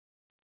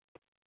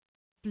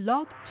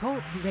Blog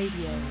Talk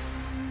Radio.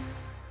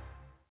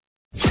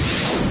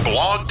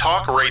 Blog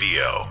Talk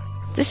Radio.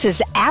 This is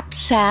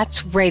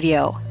APSATS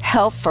Radio,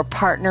 Help for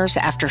Partners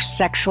After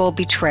Sexual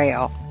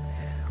Betrayal.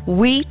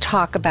 We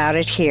talk about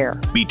it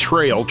here.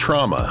 Betrayal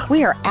trauma.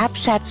 We are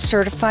APSATS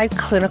certified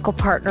clinical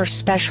partner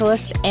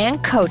specialists and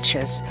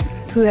coaches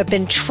who have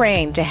been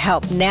trained to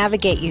help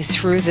navigate you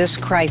through this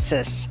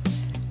crisis.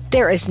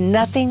 There is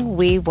nothing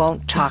we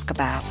won't talk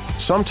about.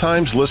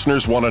 Sometimes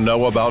listeners want to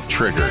know about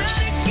triggers.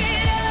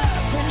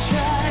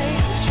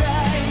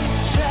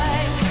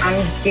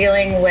 I'm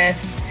dealing with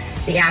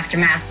the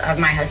aftermath of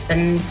my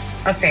husband's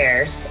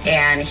affairs,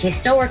 and he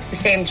still works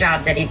the same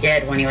job that he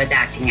did when he was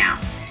acting out.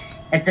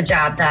 It's a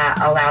job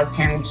that allows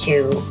him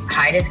to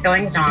hide his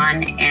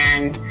goings-on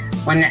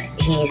and one that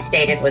he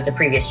stated was a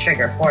previous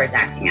trigger for his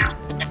acting out.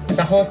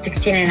 The whole 16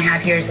 and a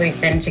half years we've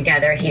been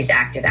together, he's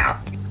acted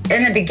out.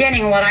 In the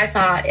beginning, what I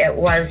thought it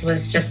was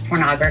just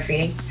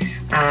pornography.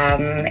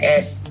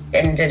 It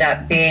ended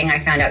up being,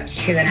 I found out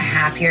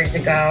 2.5 years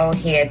ago,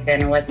 he had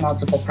been with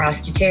multiple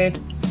prostitutes.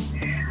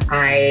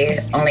 I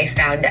only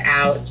found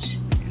out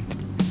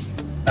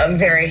a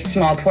very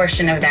small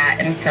portion of that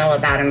until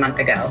about a month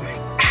ago.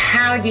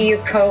 How do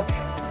you cope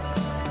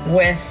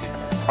with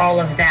all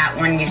of that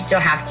when you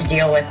still have to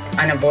deal with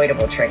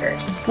unavoidable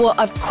triggers? Well,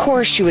 of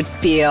course you would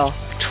feel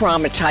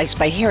traumatized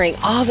by hearing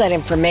all that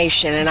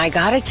information. And I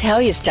got to tell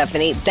you,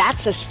 Stephanie,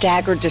 that's a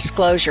staggered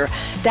disclosure.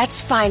 That's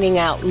finding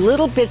out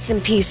little bits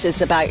and pieces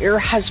about your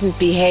husband's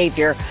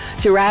behavior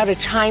throughout a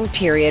time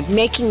period,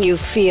 making you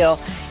feel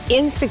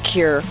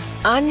insecure,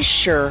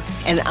 unsure,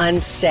 and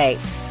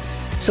unsafe.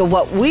 So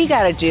what we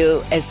got to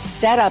do is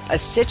set up a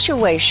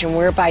situation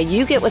whereby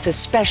you get with a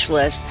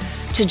specialist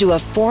to do a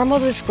formal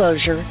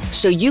disclosure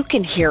so you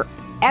can hear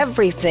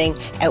everything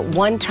at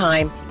one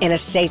time in a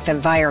safe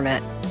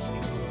environment.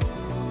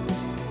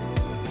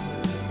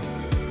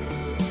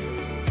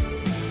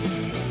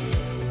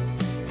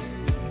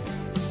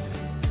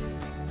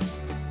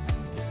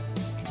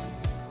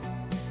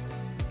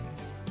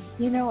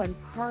 You know, and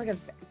part of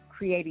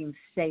creating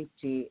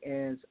safety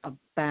is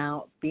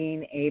about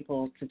being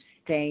able to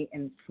stay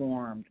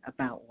informed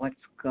about what's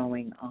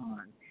going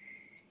on.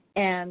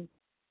 And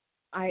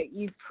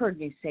you've heard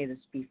me say this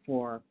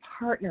before,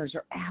 partners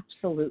are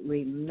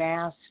absolutely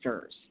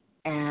masters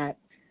at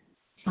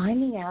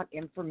finding out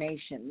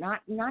information,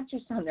 not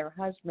just on their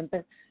husband,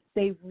 but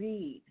they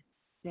read.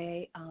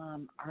 They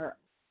are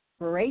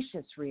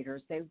voracious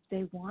readers.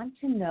 They want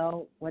to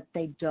know what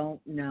they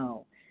don't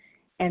know.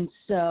 And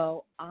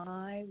so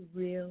I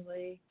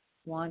really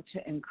want to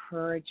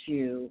encourage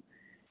you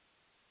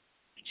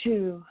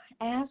to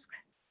ask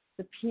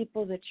the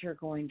people that you're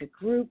going to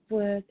group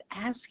with,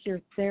 ask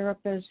your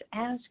therapist,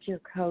 ask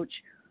your coach,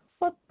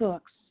 what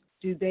books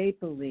do they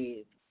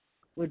believe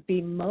would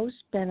be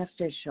most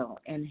beneficial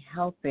in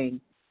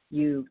helping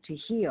you to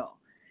heal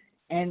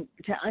and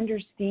to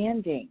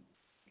understanding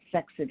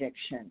sex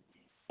addiction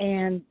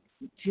and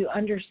to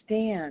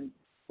understand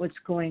what's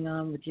going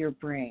on with your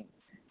brain.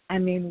 I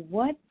mean,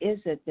 what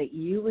is it that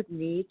you would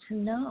need to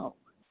know?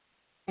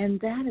 And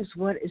that is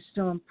what is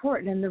so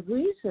important. And the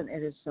reason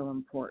it is so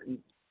important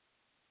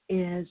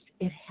is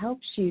it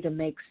helps you to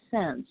make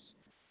sense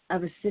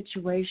of a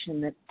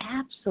situation that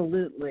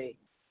absolutely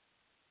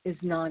is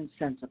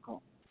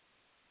nonsensical.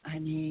 I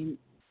mean,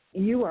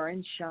 you are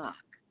in shock.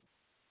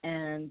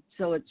 And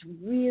so it's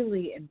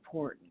really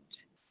important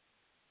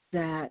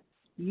that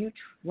you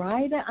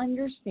try to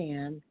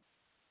understand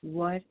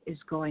what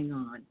is going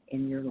on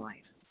in your life.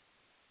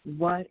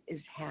 What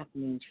is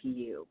happening to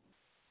you?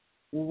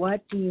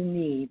 What do you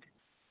need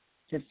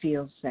to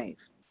feel safe?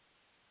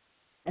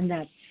 And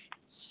that's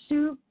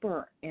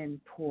super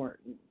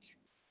important.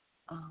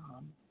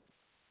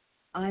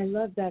 I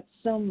love that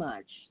so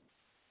much.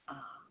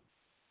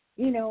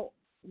 You know,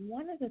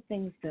 one of the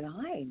things that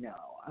I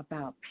know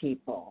about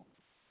people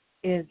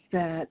is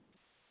that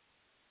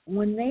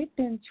when they've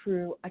been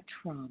through a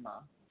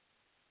trauma,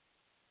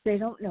 they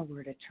don't know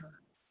where to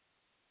turn.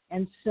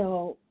 And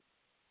so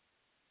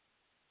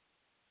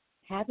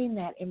having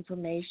that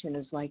information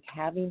is like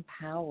having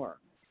power.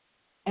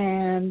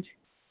 And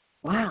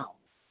wow,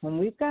 when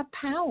we've got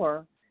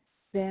power,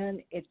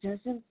 then it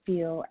doesn't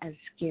feel as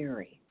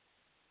scary.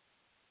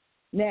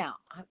 Now,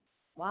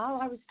 while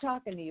I was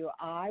talking to you,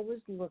 I was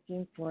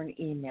looking for an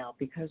email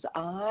because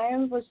I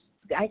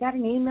got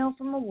an email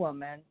from a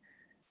woman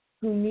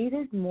who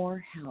needed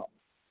more help.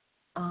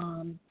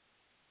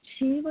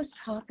 She was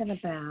talking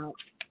about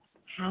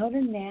how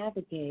to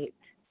navigate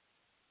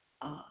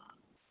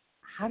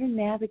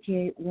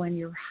when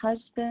your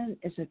husband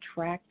is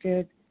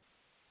attracted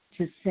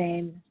to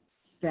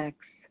same-sex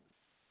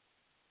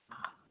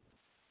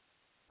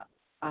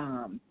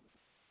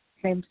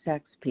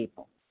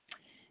people.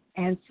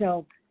 And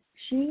so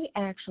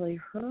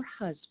her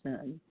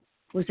husband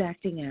was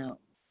acting out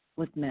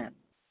with men,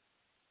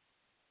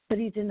 but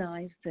he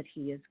denies that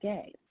he is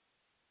gay.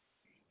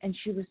 And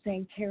she was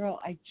saying, Carol,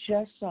 I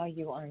just saw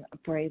you on a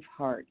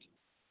Braveheart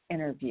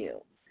interview.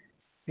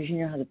 Because you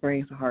know how the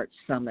Braveheart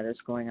Summit is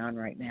going on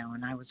right now,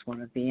 and I was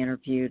one of the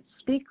interviewed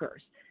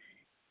speakers.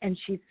 And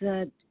she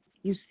said,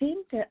 you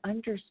seem to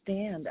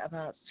understand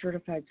about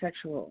certified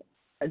sexual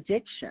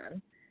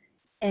addiction,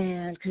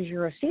 and because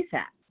you're a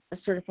CSAT, a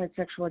certified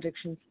sexual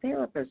addiction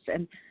therapist.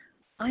 And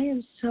I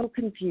am so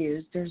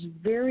confused. There's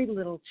very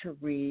little to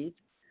read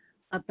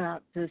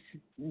about this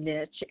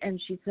niche. And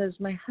she says,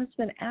 my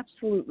husband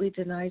absolutely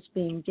denies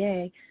being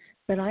gay,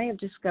 but I have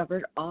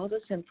discovered all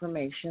this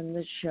information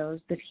that shows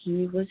that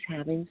he was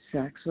having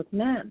sex with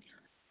men.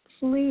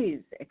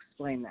 Please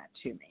explain that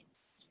to me.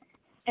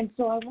 And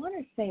so I want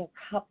to say a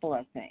couple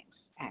of things,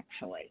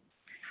 actually.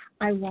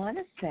 I want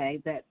to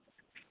say that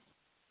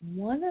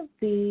one of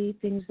the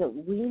things that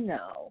we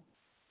know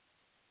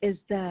is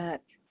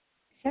that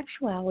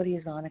sexuality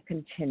is on a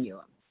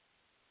continuum.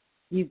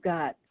 You've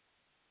got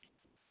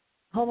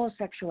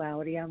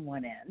homosexuality on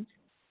one end,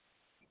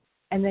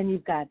 and then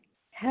you've got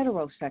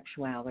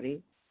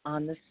heterosexuality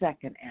on the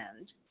second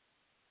end,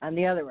 on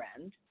the other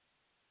end.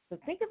 So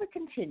think of a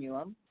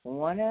continuum.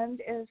 One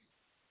end is,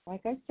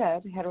 like I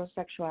said,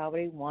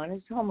 heterosexuality. One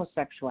is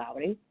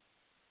homosexuality.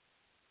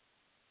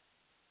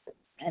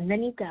 And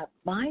then you've got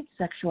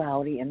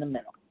bisexuality in the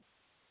middle.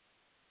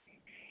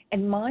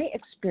 And my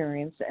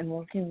experience in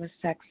working with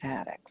sex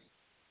addicts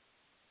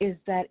is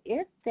that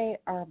if they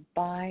are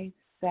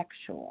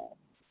bisexual,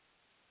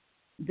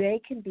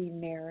 they can be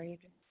married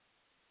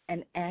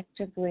and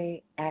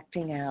actively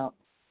acting out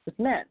with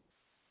men.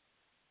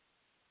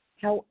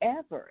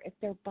 However, if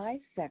they're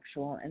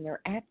bisexual and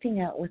they're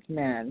acting out with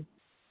men,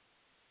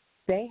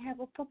 they have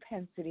a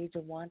propensity to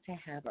want to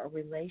have a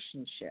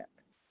relationship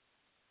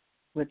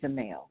with a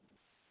male.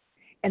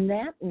 And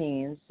that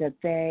means that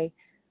they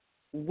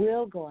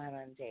will go out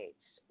on dates,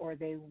 or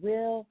they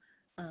will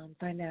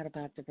find out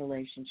about the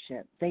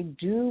relationship. They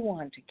do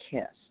want to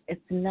kiss.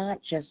 It's not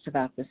just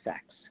about the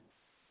sex.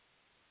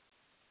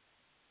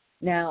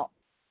 Now,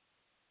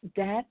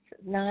 that's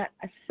not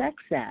a sex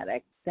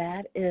addict.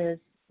 That is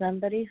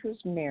somebody who's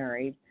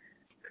married,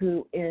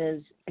 who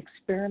is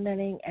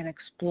experimenting and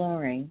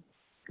exploring,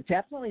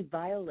 definitely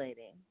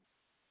violating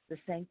the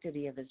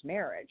sanctity of his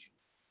marriage,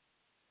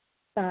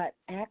 but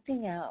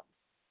acting out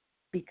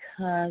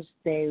because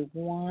they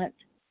want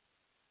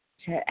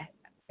to,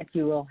 if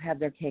you will, have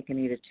their cake and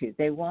eat it too.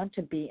 They want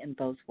to be in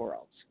both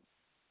worlds.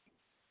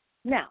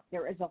 Now,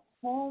 there is a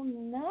whole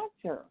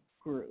nother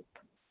group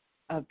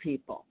of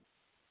people,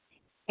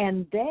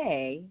 and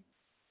they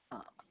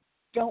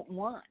don't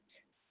want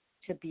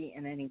to be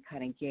in any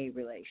kind of gay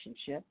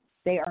relationship.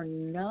 They are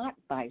not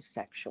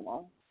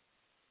bisexual,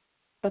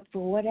 but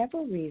for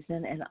whatever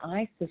reason, and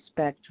I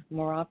suspect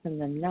more often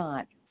than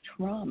not,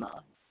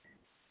 trauma,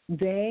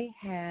 they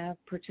have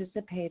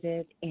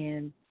participated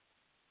in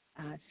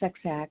sex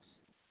acts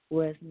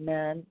with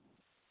men,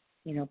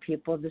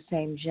 people of the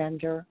same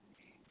gender.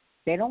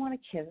 They don't want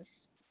to kiss.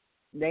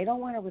 They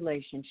don't want a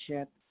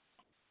relationship,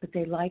 but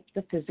they like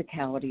the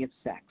physicality of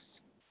sex.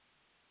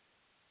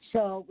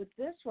 So with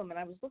this woman,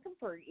 I was looking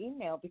for her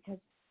email because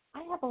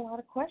I have a lot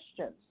of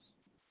questions.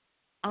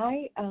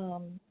 I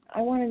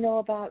want to know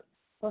about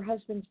her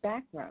husband's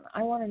background.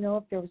 I want to know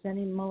if there was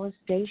any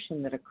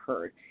molestation that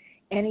occurred,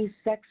 any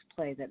sex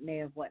play that may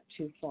have went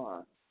too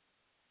far.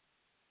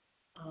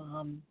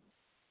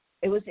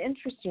 It was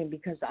interesting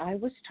because I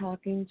was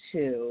talking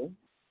to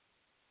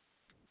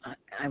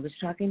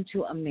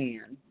a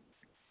man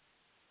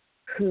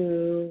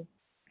who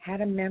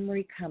had a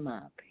memory come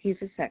up. He's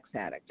a sex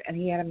addict, and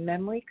he had a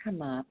memory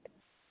come up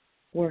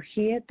where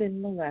he had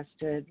been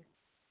molested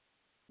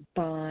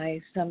by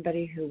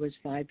somebody who was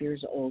 5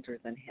 years older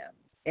than him.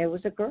 It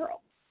was a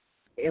girl.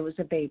 It was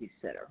a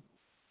babysitter.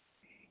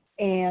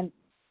 And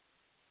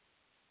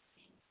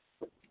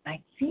I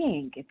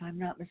think, if I'm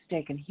not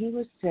mistaken, he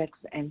was 6,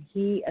 and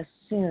he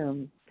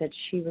assumed that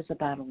she was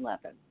about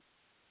 11.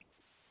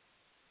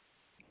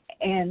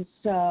 And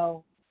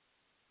so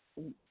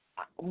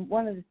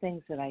one of the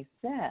things that I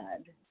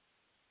said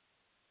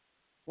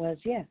was,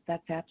 yes,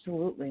 that's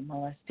absolutely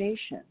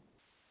molestation.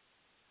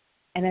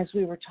 And as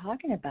we were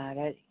talking about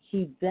it,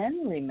 he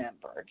then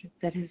remembered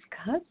that his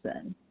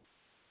cousin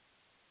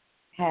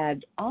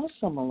had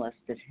also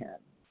molested him.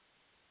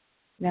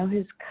 Now,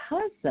 his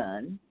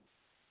cousin,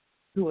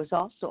 who was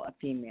also a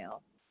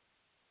female,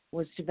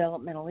 was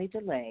developmentally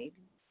delayed.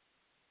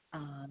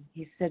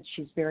 He said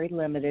she's very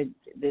limited.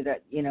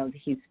 That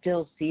he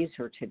still sees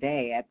her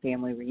today at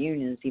family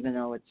reunions, even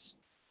though it's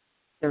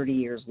 30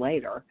 years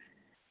later.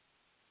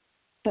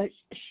 But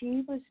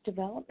she was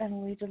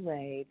developmentally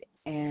delayed,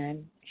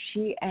 and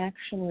she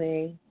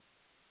actually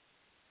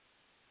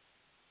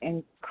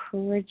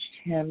encouraged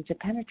him to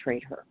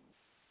penetrate her.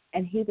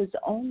 And he was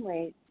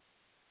only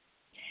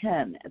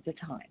 10 at the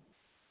time.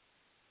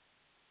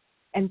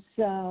 And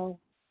so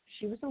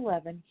she was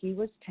 11, he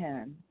was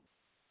 10.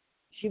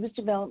 She was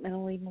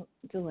developmentally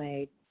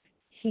delayed.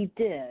 He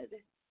did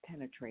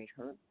penetrate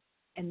her,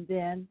 and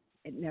then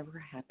it never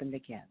happened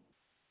again.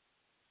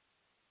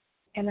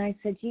 And I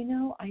said,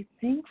 I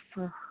think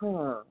for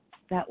her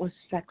that was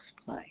sex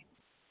play.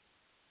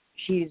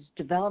 She's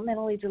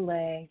developmentally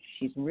delayed.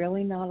 She's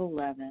really not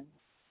 11.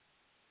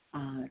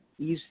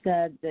 You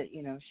said that,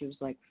 she was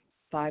like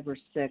 5 or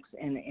 6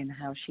 in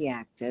how she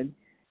acted.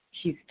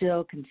 She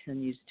still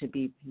continues to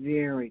be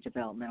very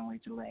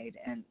developmentally delayed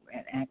and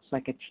acts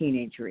like a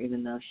teenager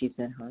even though she's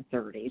in her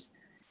 30s.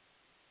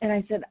 And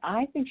I said,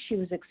 I think she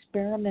was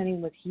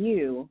experimenting with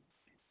you,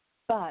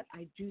 but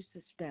I do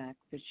suspect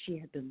that she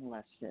had been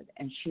molested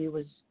and she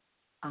was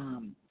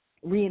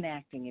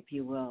reenacting, if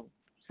you will,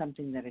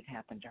 something that had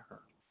happened to her.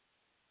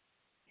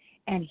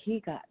 And he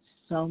got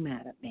so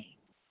mad at me.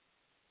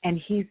 And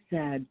he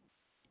said,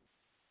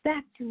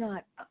 that's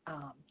not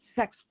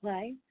sex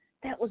play.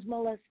 That was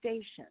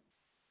molestation.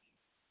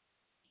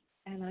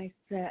 And I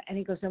said, and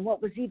he goes, and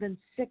what was even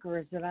sicker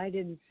is that I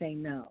didn't say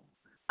no.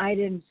 I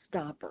didn't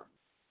stop her.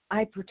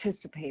 I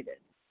participated.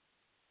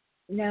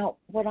 Now,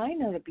 what I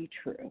know to be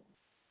true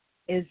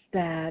is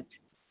that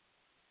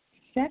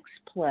sex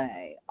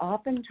play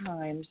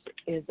oftentimes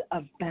is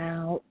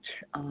about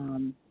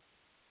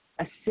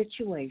a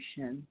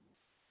situation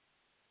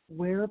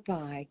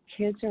whereby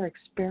kids are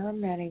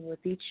experimenting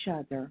with each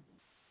other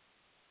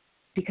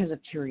because of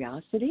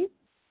curiosity,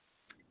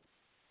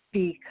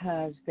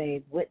 because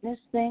they've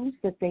witnessed things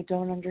that they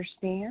don't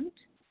understand,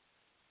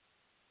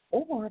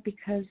 or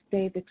because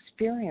they've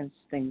experienced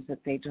things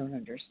that they don't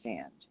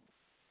understand.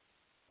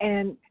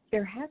 And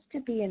there has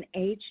to be an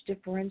age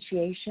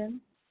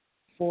differentiation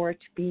for it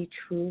to be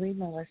truly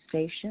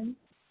molestation.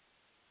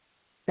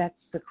 That's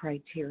the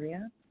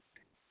criteria.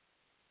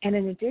 And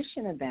in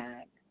addition to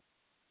that,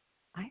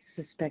 I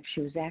suspect she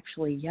was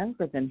actually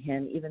younger than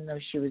him, even though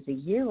she was a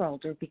year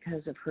older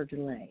because of her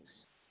delays.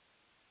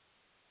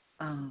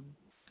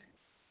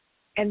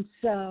 And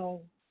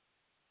so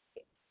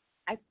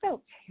I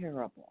felt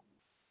terrible.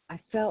 I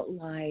felt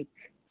like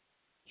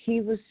he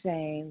was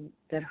saying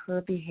that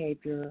her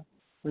behavior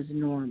was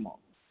normal.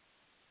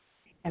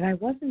 And I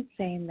wasn't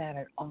saying that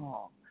at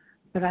all,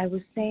 but I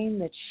was saying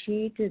that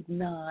she did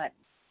not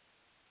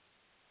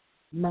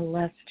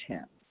molest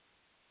him.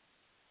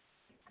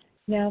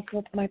 Now,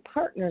 for my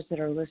partners that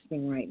are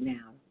listening right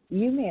now,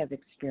 you may have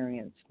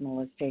experienced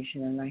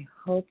molestation, and I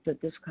hope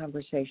that this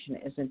conversation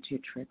isn't too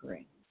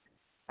triggering.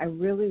 I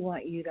really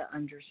want you to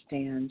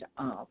understand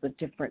the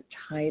different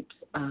types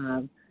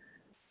of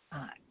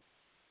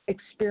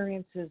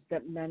experiences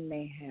that men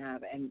may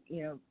have. And,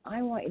 you know,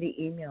 I want you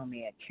to email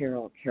me at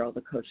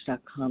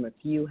carolthecoach.com if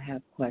you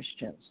have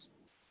questions.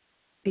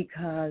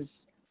 Because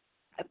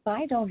if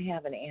I don't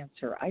have an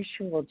answer, I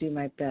sure will do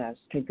my best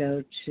to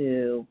go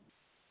to,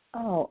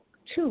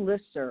 2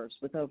 listservs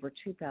with over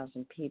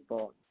 2,000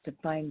 people to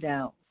find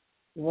out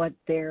what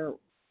their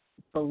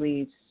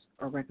beliefs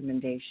or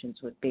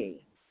recommendations would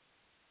be.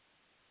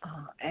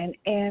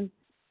 And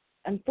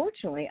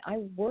unfortunately, I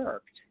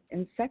worked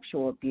in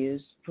sexual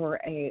abuse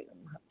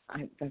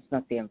that's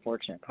not the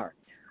unfortunate part.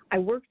 I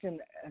worked in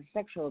a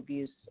sexual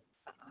abuse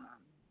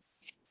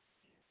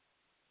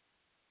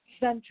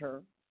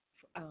center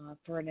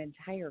for an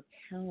entire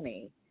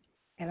county,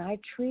 and I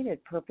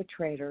treated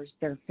perpetrators,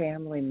 their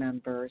family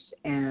members,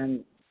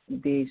 and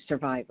the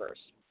survivors.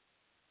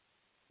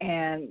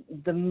 And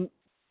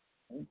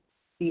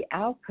the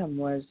outcome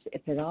was,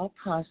 if at all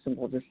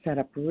possible, to set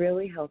up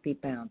really healthy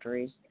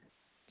boundaries,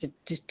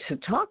 to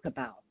talk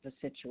about the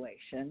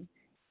situation,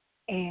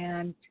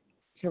 and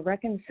to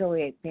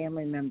reconciliate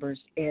family members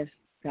if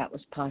that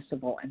was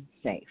possible and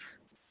safe.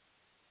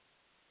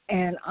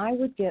 And I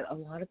would get a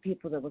lot of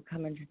people that would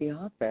come into the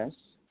office,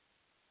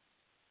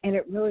 and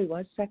it really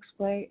was sex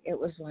play. It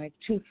was like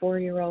 2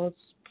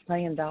 4-year-olds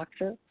playing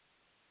doctor,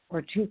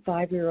 or 2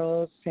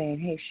 5-year-olds saying,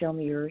 hey, show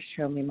me yours,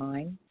 show me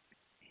mine.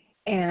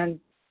 And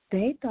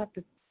they thought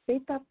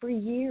for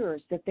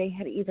years that they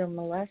had either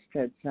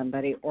molested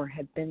somebody or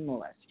had been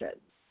molested.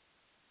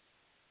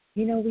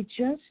 You know, we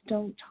just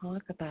don't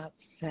talk about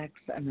sex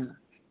enough,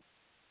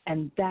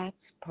 and that's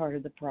part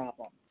of the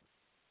problem.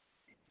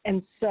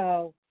 And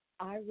so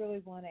I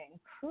really want to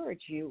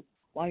encourage you,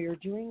 while you're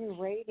doing your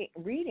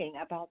reading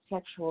about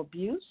sexual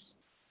abuse,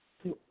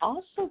 you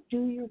also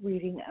do your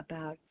reading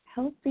about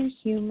healthy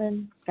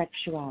human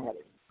sexuality,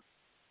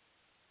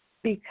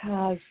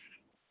 because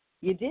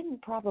you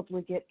didn't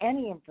probably get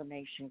any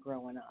information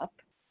growing up.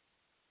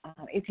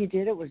 If you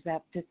did, it was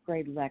that 5th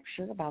grade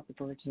lecture about the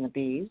birds and the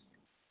bees.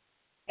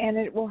 And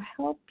it will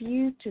help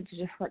you to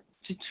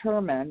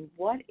determine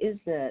what is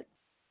it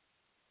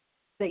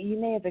that you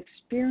may have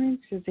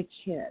experienced as a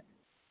kid.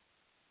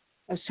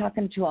 I was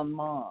talking to a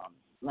mom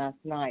last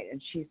night,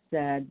 and she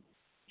said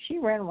she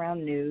ran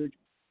around nude,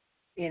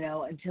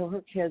 until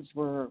her kids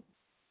were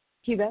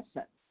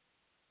pubescent.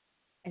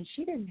 And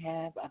she didn't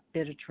have a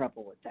bit of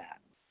trouble with that.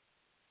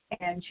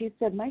 And she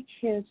said, my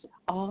kids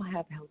all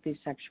have healthy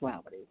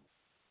sexuality.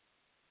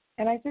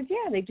 And I said,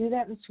 yeah, they do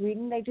that in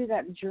Sweden. They do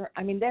that in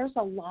Germany. There's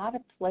a lot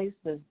of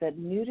places that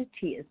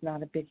nudity is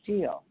not a big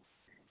deal.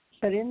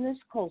 But in this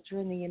culture,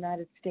 in the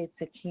United States,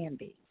 it can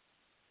be.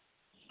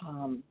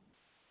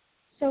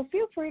 So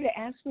feel free to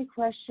ask me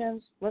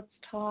questions. Let's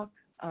talk.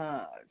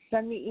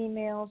 Send me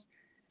emails,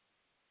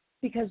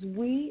 because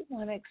we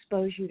want to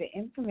expose you to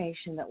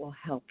information that will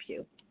help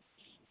you.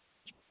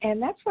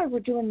 And that's why we're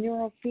doing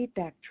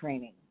neurofeedback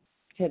training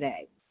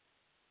today.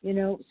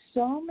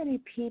 So many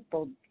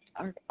people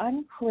are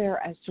unclear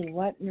as to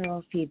what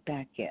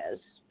neurofeedback is.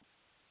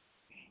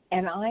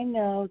 And I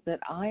know that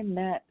I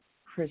met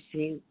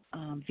Kristi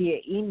via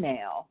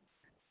email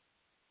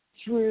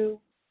through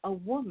a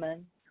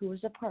woman who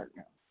was a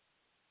partner.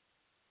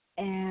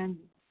 And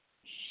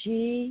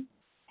she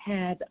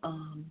had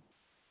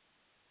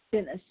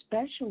been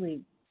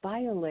especially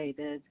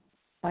violated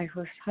by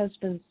her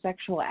husband's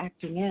sexual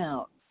acting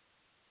out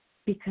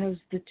because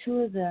the two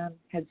of them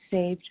had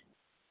saved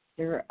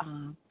their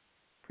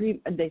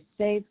they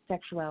saved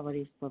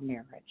sexuality for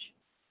marriage.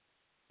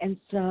 And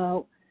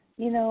so,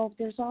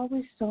 there's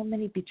always so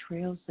many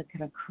betrayals that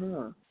can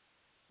occur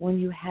when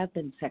you have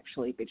been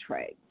sexually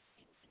betrayed.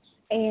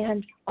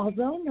 And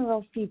although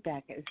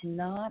neurofeedback is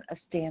not a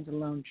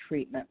standalone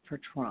treatment for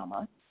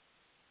trauma,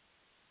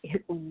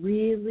 it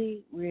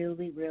really,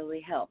 really,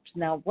 really helps.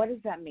 Now, what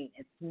does that mean?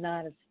 It's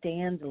not a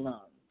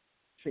standalone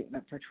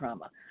treatment for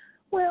trauma.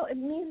 Well, it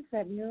means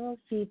that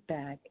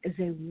neurofeedback is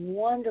a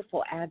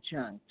wonderful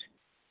adjunct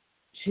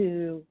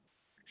to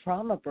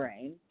trauma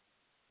brain,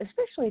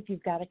 especially if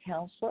you've got a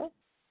counselor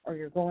or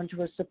you're going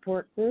to a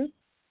support group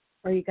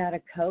or you got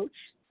a coach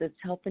that's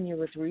helping you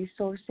with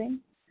resourcing.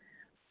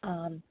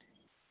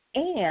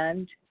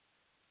 And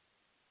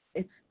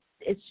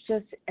it's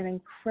just an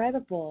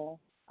incredible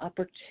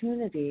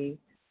opportunity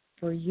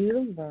for you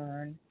to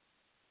learn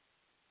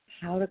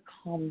how to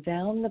calm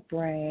down the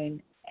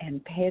brain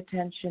and pay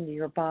attention to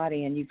your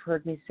body. And you've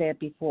heard me say it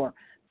before,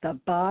 the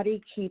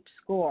body keeps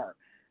score.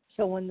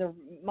 So when the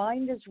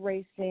mind is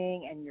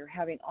racing and you're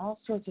having all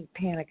sorts of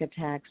panic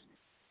attacks,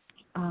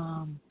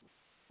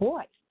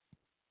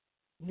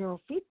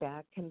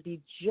 neurofeedback can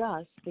be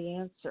just the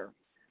answer.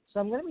 So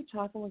I'm going to be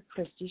talking with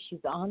Kristi.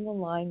 She's on the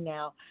line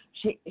now.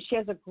 She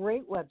has a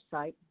great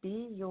website,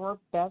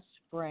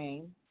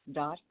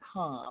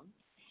 BeYourBestBrain.com.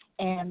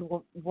 And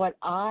what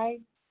I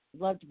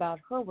loved about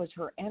her was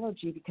her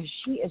energy, because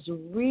she is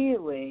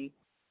really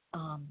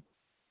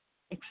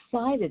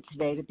excited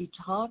today to be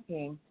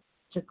talking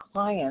to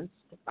clients,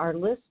 our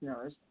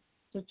listeners,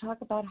 to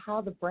talk about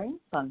how the brain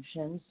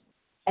functions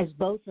as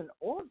both an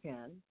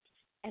organ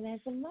and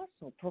as a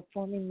muscle,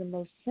 performing the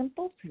most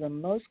simple to the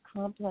most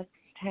complex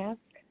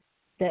tasks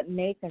that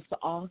make us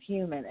all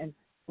human. And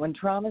when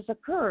trauma's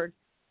occurred,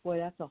 boy,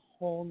 that's a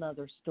whole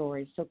nother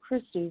story. So,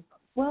 Kristi,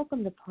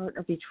 welcome to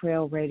Partner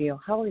Betrayal Radio.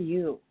 How are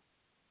you?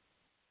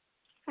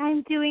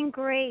 I'm doing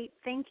great.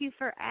 Thank you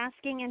for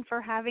asking and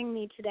for having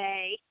me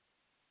today.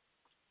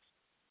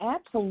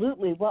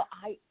 Absolutely. Well,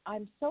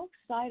 I'm so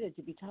excited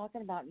to be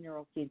talking about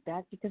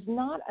neurofeedback because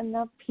not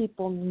enough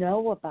people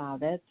know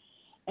about it.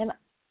 And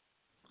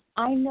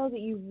I know that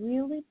you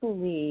really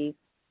believe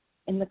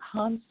in the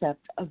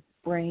concept of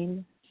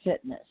brain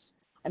fitness.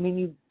 I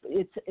mean,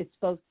 it's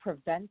both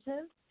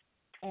preventive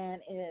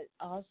and it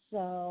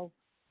also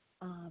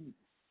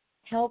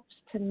helps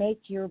to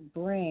make your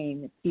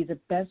brain be the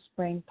best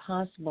brain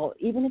possible,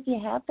 even if you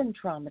have been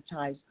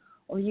traumatized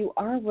or you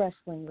are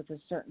wrestling with a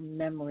certain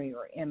memory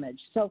or image.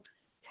 So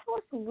tell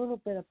us a little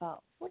bit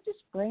about, what does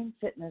brain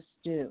fitness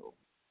do?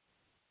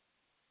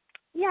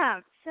 Yeah,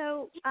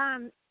 so,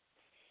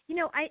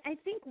 I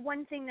think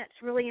one thing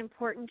that's really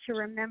important to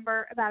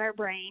remember about our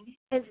brain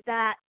is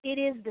that it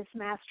is this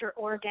master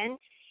organ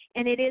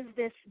and it is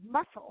this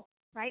muscle,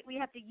 right? We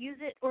have to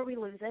use it or we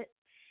lose it.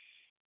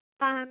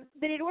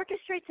 But it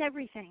orchestrates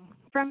everything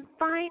from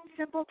fine,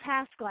 simple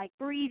tasks like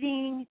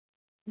breathing,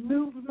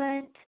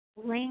 movement,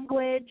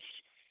 language,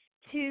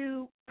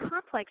 to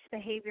complex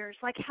behaviors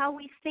like how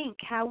we think,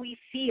 how we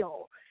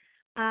feel,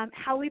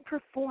 how we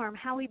perform,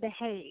 how we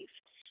behave.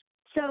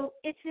 So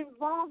it's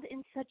involved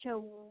in such a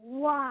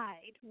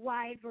wide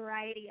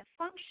variety of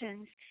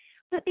functions,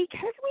 but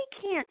because we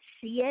can't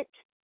see it,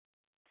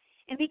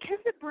 and because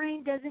the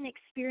brain doesn't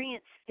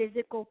experience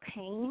physical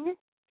pain,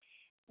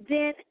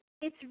 then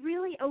it's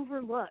really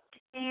overlooked.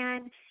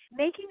 And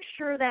making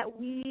sure that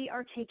we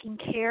are taking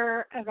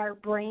care of our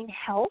brain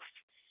health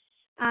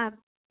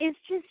is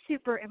just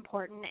super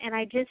important. And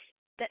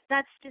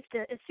that's just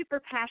a super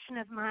passion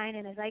of mine.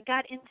 And as I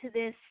got into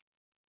this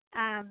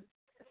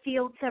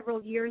field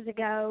several years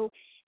ago,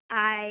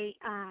 I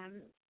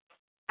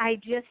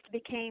just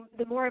became,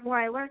 the more and more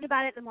I learned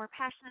about it, the more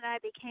passionate I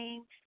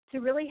became to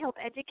really help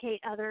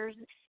educate others,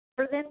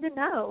 for them to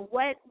know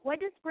what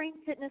does brain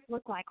fitness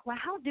look like? Well,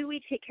 how do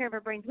we take care of our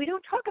brains? We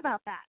don't talk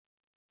about that.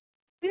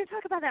 We don't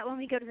talk about that when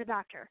we go to the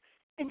doctor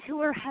until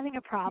we're having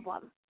a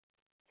problem.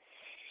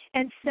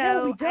 And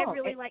so I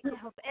really like to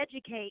help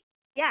educate,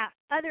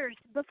 others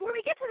before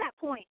we get to that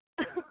point.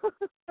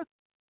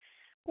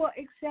 Well,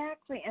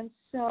 exactly. And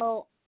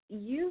so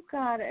you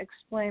got to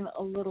explain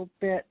a little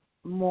bit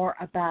more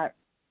about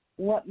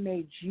what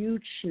made you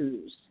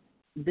choose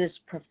this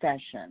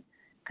profession.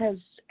 Because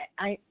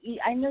I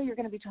know you're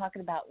going to be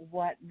talking about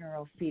what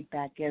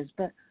neurofeedback is,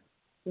 but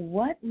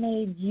what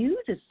made you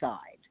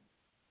decide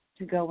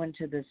to go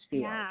into this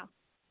field? Yeah.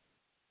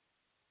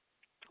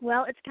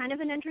 Well, it's kind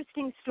of an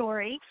interesting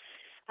story.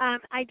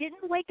 I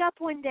didn't wake up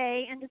one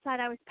day and decide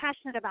I was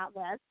passionate about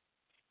this.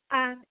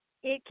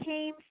 it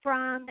came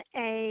from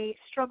a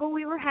struggle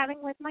we were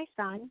having with my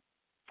son.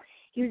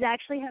 He was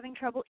actually having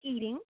trouble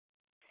eating,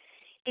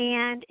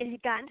 and it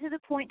had gotten to the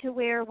point to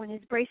where when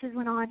his braces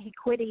went on, he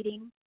quit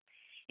eating.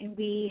 And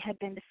we had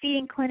been to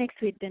feeding clinics,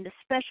 we had been to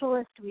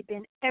specialists, we'd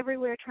been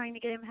everywhere trying to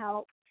get him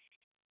help,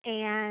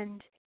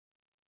 and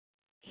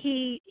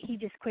he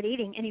just quit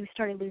eating, and he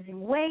started losing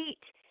weight.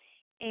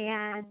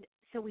 And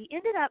so we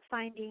ended up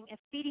finding a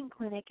feeding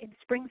clinic in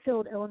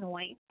Springfield,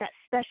 Illinois, that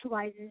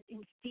specializes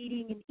in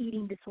feeding and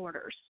eating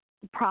disorders,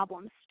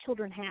 problems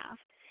children have.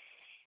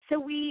 So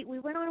we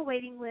went on a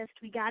waiting list,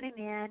 we got him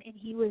in, and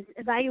he was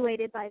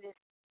evaluated by this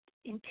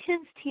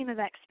intense team of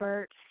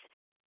experts.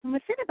 And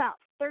within about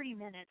 30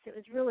 minutes, it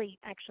was really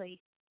actually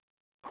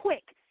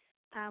quick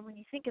when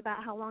you think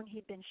about how long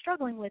he'd been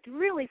struggling with.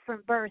 Really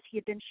from birth, he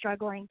had been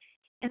struggling.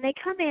 And they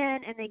come in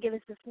and they give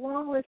us this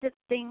long list of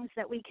things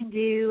that we can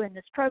do and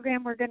this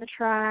program we're going to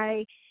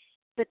try.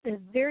 But the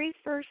very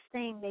first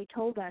thing they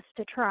told us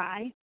to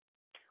try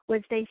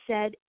was they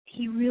said,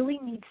 he really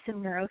needs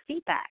some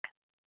neurofeedback.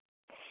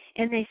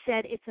 And they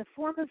said it's a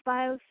form of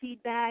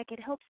biofeedback. It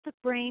helps the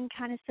brain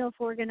kind of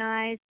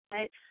self-organize.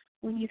 But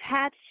when you've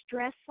had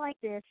stress like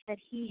this that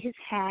he has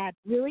had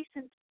really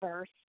since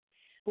birth,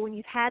 but when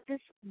you've had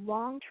this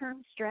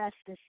long-term stress,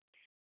 this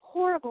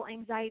horrible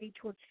anxiety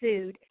towards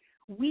food,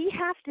 we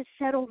have to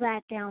settle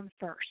that down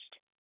first,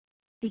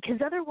 because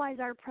otherwise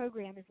our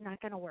program is not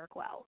going to work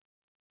well.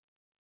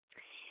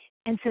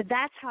 And so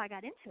that's how I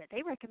got into it.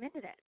 They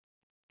recommended it.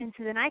 And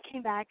so then I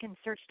came back and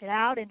searched it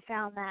out and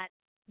found that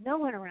no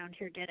one around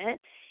here did it.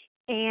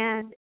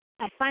 And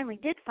I finally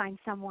did find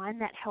someone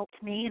that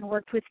helped me and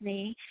worked with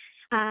me.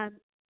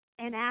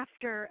 And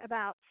after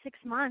about 6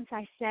 months,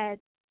 I said,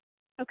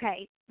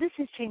 okay, this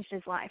has changed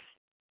his life.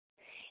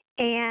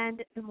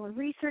 And the more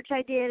research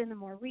I did and the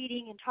more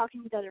reading and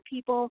talking with other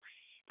people,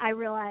 I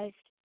realized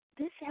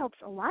this helps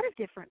a lot of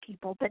different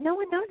people, but no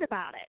one knows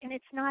about it, and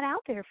it's not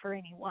out there for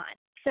anyone.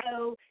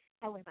 So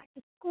I went back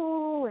to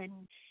school and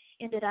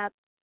ended up,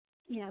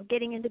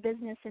 getting into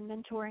business and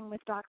mentoring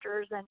with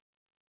doctors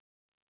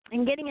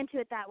and getting into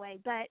it that way.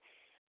 But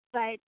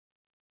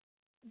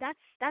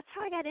that's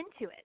how I got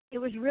into it. It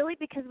was really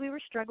because we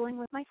were struggling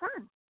with my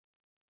son.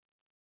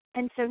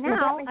 And so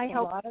now I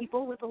help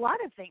people with a lot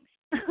of things.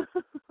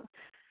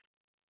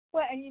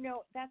 Well, and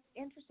that's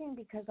interesting,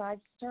 because I've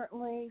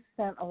certainly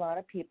sent a lot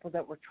of people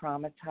that were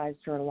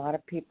traumatized, or a lot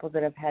of people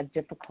that have had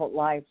difficult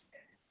lives,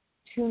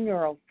 to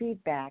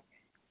neurofeedback.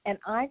 And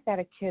I've got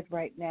a kid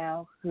right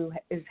now who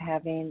is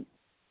having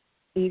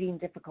eating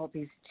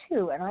difficulties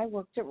too. And I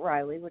worked at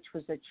Riley, which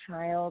was a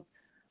child,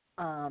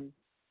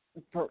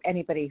 for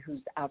anybody who's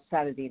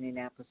outside of the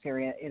Indianapolis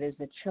area, it is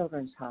a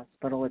children's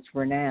hospital. It's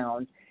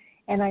renowned.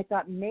 And I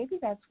thought maybe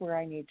that's where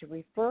I need to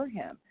refer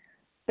him.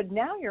 But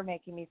now you're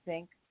making me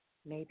think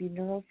maybe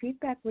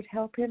neurofeedback would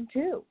help him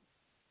too.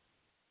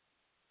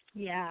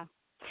 Yeah.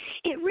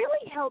 It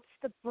really helps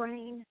the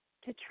brain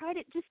to try to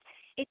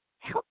it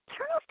helps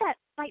turn off that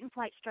fight and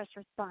flight stress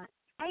response.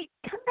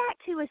 Come back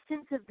to a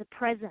sense of the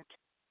present.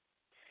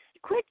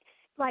 Quit,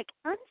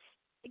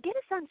 get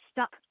us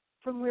unstuck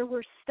from where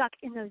we're stuck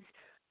in those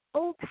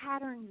old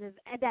patterns of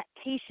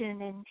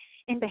adaptation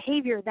and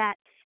behavior that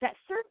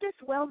served us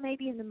well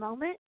maybe in the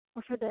moment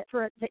or for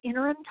the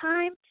interim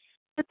time,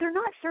 but they're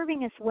not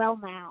serving us well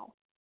now.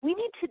 We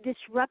need to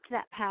disrupt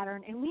that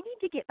pattern, and we need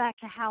to get back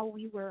to how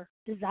we were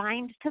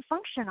designed to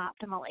function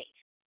optimally,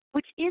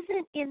 which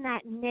isn't in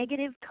that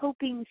negative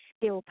coping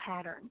skill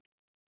pattern.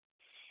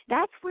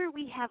 That's where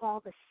we have all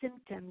the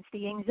symptoms,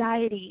 the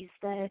anxieties,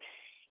 the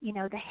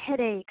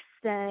headaches,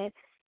 the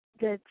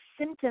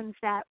symptoms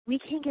that we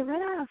can't get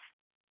rid of.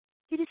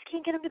 You just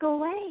can't get them to go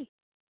away.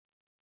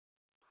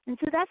 And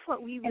so that's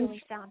what we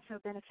really found so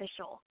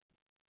beneficial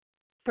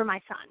for my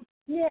son.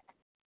 Yeah.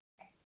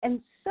 And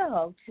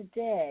so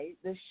today,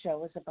 this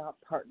show is about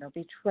partner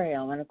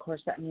betrayal. And, of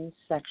course, that means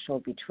sexual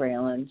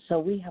betrayal. And so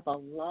we have a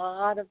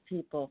lot of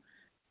people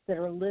that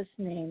are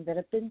listening that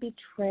have been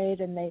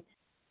betrayed, and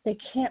they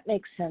can't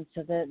make sense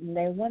of it, and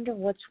they wonder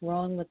what's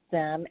wrong with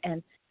them.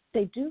 And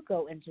they do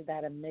go into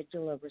that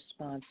amygdala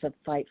response of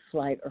fight,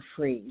 flight, or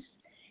freeze.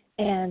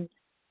 And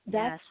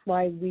that's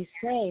why we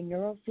say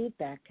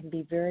neurofeedback can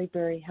be very,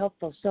 very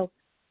helpful. So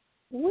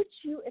would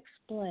you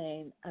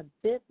explain a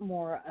bit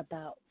more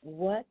about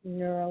what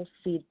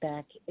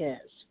neurofeedback is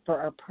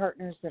for our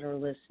partners that are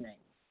listening?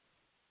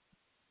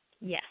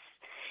 Yes.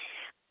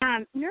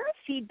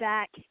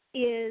 Neurofeedback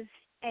is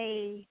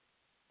a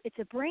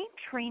brain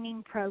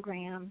training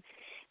program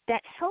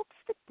that helps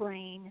the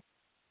brain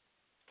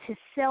to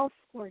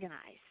self-organize.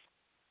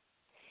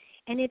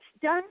 And it's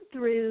done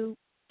through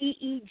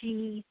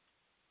EEG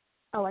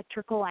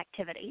electrical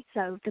activity.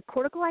 So the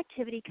cortical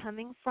activity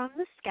coming from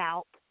the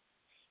scalp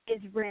is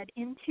read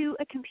into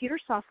a computer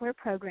software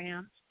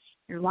program.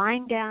 You're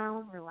lying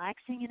down,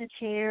 relaxing in a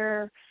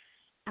chair.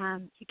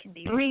 You can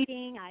be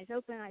reading, eyes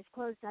open, eyes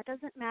closed. That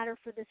doesn't matter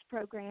for this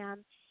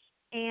program.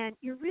 And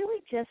you're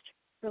really just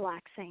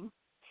relaxing.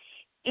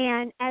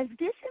 And as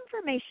this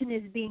information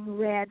is being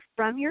read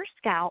from your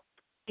scalp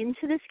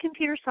into this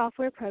computer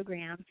software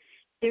program,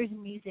 there's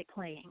music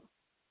playing.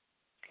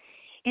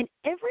 And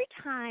every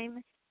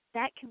time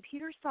that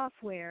computer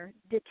software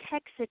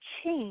detects a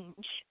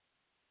change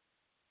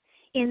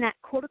in that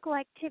cortical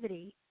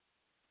activity,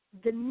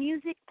 the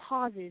music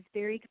pauses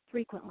very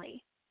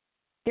frequently,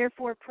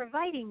 therefore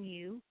providing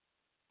you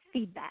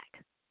feedback.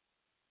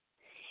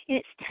 And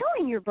it's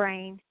telling your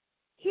brain,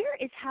 here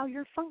is how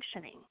you're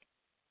functioning.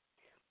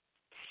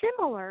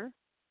 Similar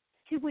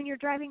to when you're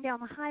driving down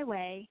the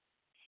highway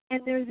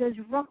and there's those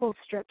rumble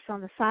strips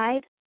on the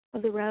side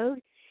of the road,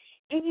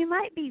 and you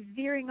might be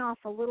veering off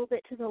a little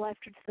bit to the left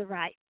or to the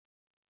right.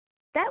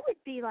 That would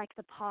be like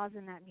the pause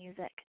in that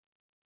music.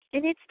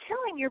 And it's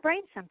telling your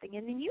brain something.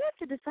 And then you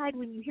have to decide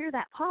when you hear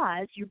that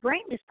pause, your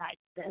brain decides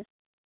this,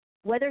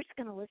 whether it's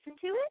going to listen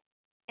to it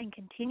and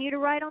continue to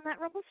ride on that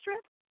rumble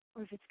strip,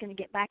 or if it's going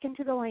to get back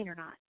into the lane or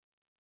not.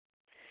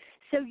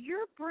 So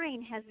your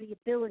brain has the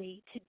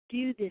ability to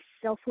do this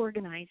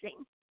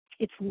self-organizing.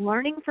 It's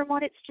learning from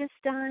what it's just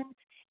done,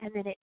 and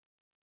then it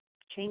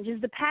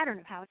changes the pattern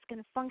of how it's going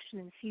to function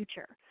in the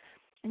future.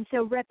 And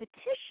so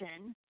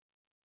repetition,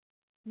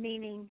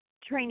 meaning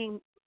training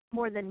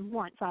more than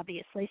once,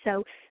 obviously.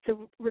 So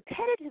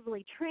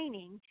repetitively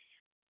training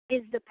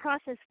is the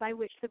process by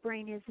which the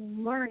brain is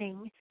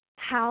learning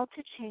how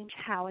to change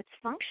how it's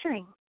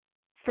functioning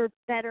for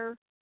better,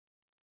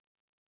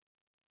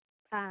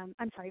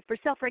 for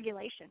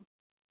self-regulation. Does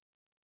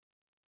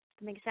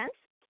that make sense?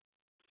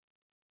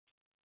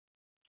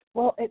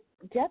 Well, it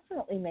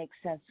definitely makes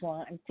sense.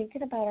 Well, I'm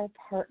thinking about our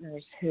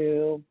partners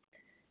who,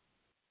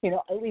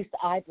 at least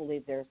I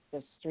believe there's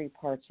three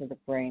parts of the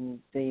brain,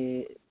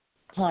 the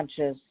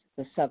conscious,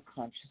 the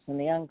subconscious, and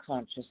the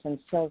unconscious. And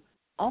so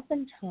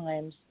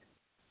oftentimes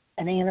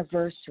an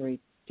anniversary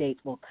date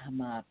will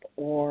come up,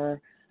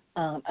 or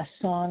a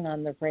song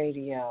on the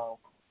radio,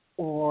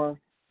 or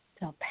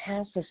they'll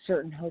pass a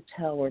certain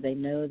hotel where they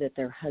know that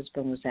their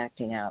husband was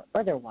acting out,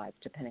 or their wife,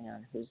 depending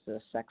on who's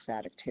the sex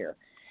addict here.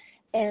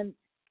 And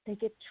they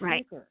get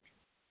triggered, right,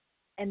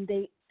 and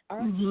they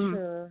aren't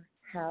sure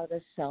how to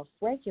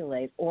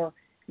self-regulate. Or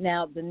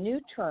now the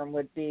new term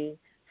would be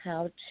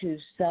how to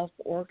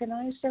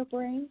self-organize their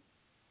brain?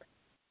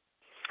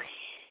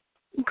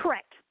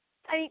 Correct.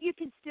 I mean, you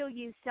can still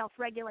use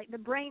self-regulate. The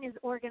brain is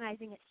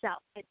organizing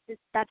itself.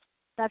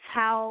 That's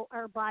how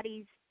our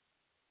bodies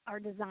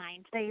are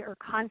designed. They are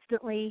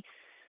constantly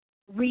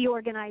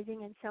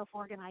reorganizing and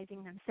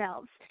self-organizing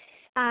themselves.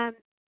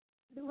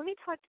 Let me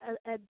talk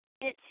a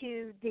bit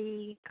to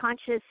the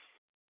conscious,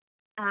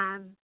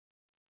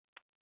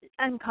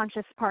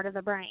 unconscious part of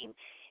the brain,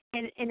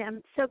 and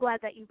I'm so glad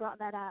that you brought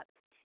that up.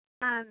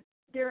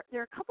 There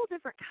are a couple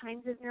different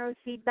kinds of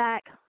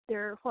neurofeedback.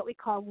 They're what we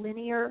call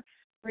linear,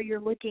 where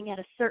you're looking at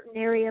a certain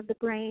area of the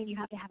brain. You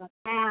have to have a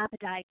map, a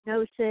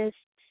diagnosis.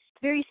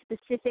 It's very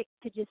specific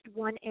to just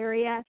one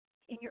area,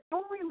 and you're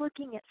only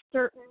looking at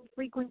certain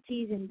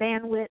frequencies and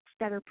bandwidths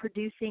that are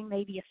producing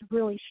maybe a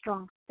really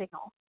strong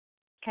signal.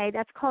 Okay,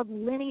 that's called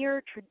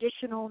linear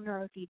traditional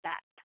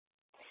neurofeedback.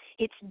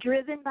 It's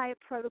driven by a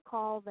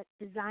protocol that's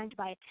designed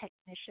by a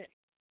technician.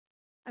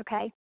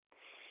 Okay?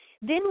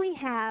 Then we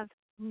have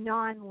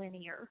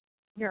nonlinear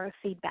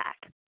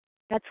neurofeedback.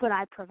 That's what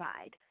I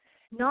provide.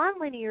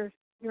 Nonlinear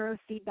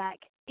neurofeedback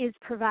is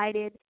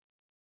provided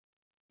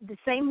the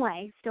same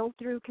way, still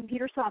through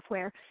computer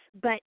software,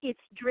 but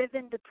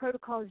the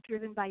protocol is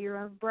driven by your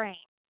own brain.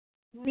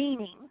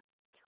 Meaning,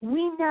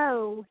 we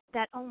know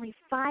that only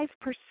 5%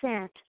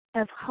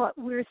 of what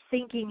we're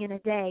thinking in a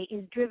day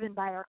is driven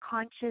by our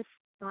conscious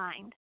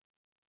mind.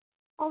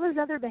 All those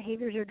other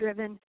behaviors are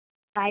driven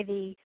by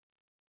the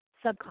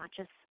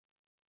subconscious,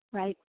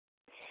 right?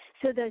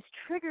 So those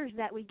triggers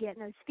that we get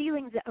and those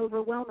feelings that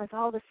overwhelm us,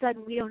 all of a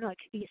sudden we don't know. It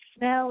could be a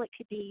smell, it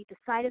could be the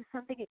sight of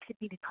something, it could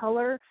be the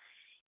color,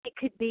 it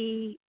could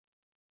be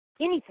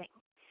anything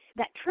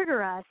that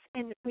trigger us,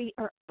 and we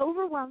are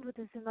overwhelmed with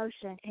this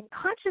emotion. And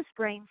conscious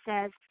brain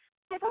says,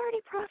 I've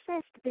already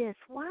processed this.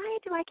 Why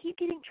do I keep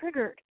getting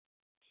triggered?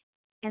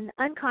 And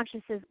the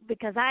unconscious is,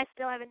 because I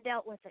still haven't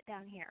dealt with it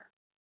down here.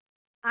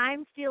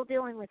 I'm still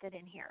dealing with it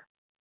in here.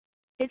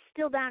 It's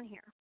still down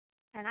here.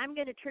 And I'm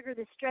going to trigger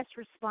this stress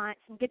response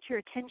and get your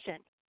attention.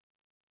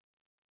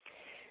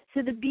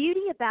 So the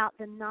beauty about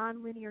the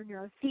nonlinear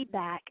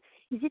neurofeedback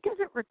is it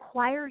doesn't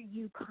require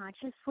you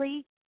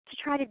consciously to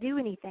try to do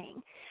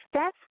anything.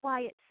 That's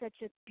why it's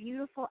such a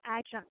beautiful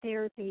adjunct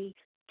therapy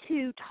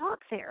to talk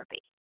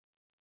therapy,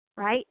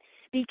 right?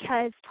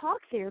 Because talk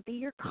therapy,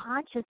 you're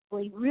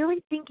consciously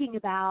really thinking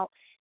about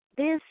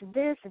this and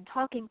this and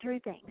talking through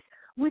things.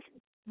 With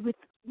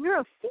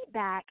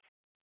neurofeedback,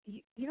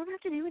 you don't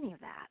have to do any of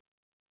that.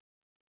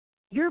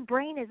 Your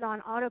brain is on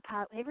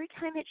autopilot. Every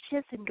time it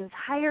shifts and goes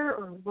higher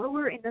or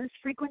lower in those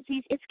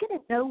frequencies, it's going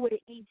to know what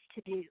it needs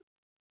to do.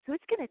 So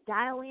it's going to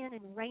dial in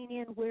and rein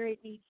in where it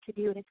needs to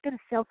do, and it's going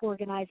to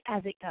self-organize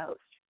as it goes.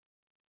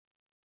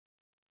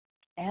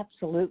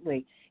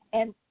 Absolutely.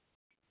 And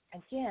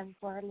again,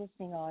 for our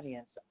listening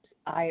audience,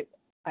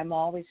 I'm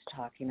always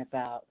talking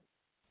about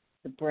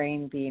the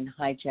brain being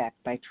hijacked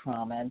by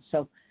trauma. And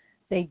so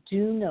They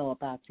do know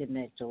about the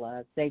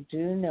amygdala. They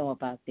do know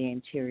about the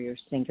anterior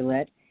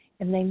cingulate,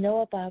 and they know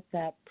about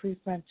that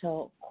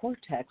prefrontal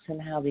cortex and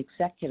how the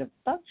executive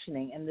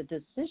functioning and the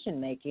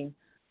decision-making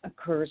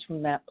occurs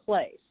from that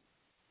place.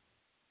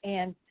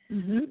 And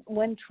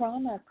when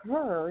trauma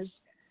occurs,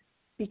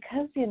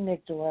 because the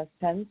amygdala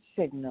sends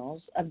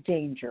signals of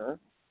danger,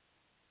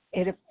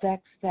 it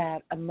affects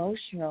that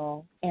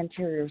emotional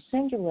anterior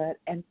cingulate,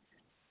 and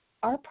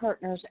our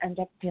partners end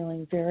up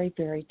feeling very,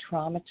 very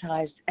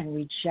traumatized and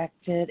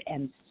rejected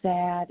and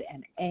sad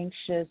and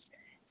anxious,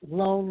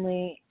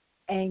 lonely,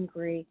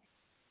 angry,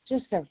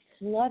 just are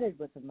flooded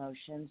with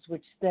emotions,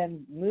 which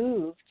then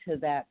move to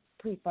that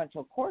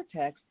prefrontal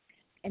cortex,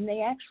 and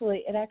it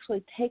actually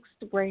takes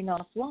the brain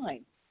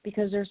offline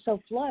because they're so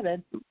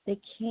flooded they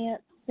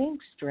can't think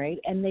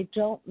straight and they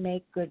don't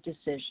make good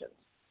decisions.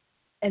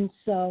 And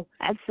so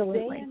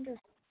absolutely,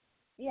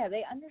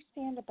 they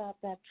understand about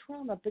that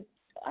trauma, but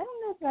I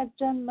don't know if I've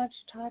done much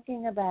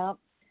talking about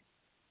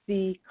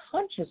the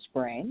conscious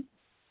brain,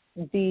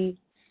 the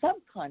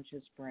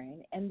subconscious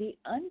brain, and the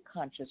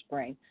unconscious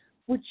brain.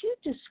 Would you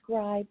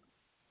describe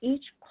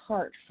each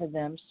part for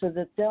them so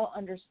that they'll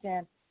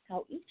understand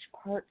how each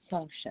part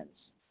functions?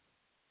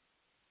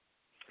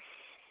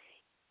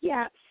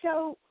 Yeah,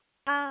 so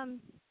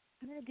I'm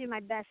going to do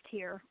my best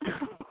here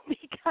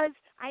because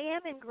I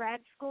am in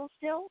grad school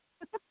still.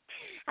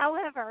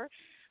 However,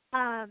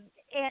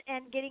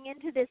 and getting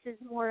into this is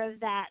more of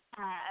that,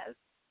 I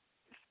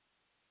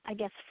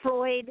guess,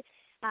 Freud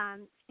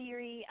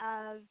theory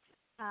of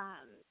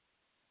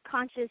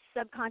conscious,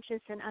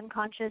 subconscious, and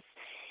unconscious.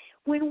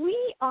 When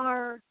we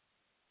are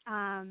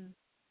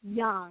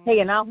young,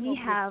 we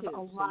have a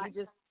lot.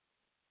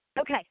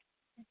 Okay,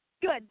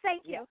 good,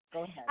 thank you.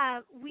 Go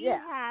ahead. We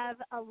have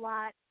a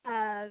lot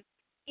of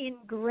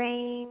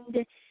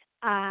ingrained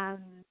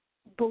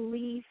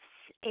beliefs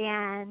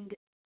and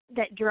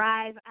that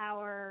drive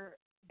our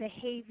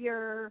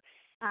behavior,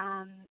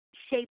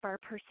 shape our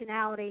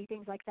personality,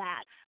 things like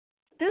that.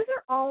 Those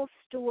are all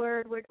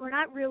stored. We're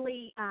not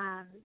really,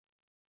 I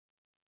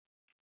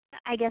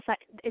guess,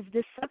 is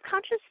this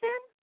subconscious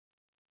then?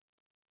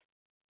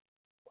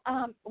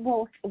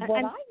 Well,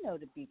 what I know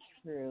to be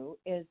true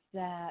is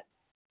that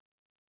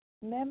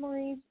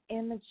memories,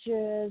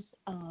 images,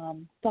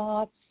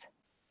 thoughts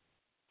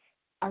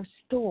are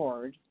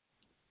stored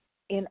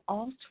in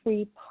all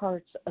three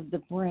parts of the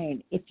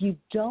brain. If you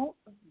don't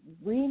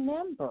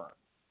remember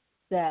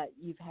that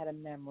you've had a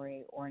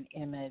memory or an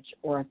image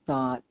or a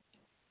thought,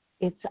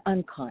 it's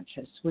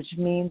unconscious, which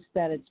means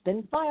that it's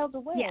been filed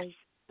away,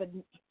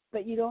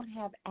 but you don't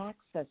have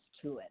access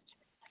to it.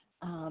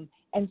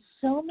 And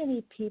so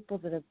many people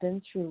that have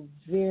been through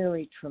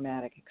very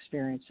traumatic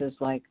experiences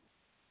like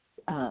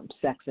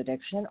sex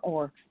addiction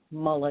or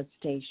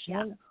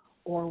molestation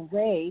or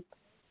rape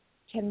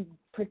can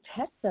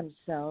protect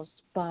themselves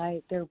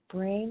by their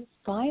brain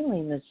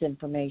filing this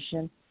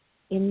information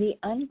in the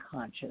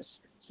unconscious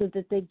so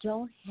that they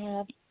don't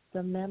have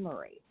the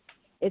memory.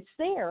 It's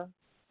there,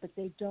 but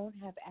they don't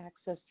have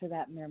access to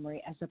that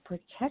memory as a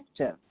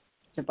protective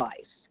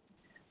device.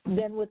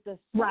 Then with the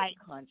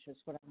subconscious,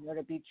 what I know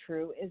to be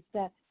true is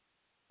that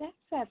that's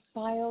that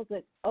file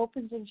that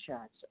opens and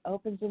shuts.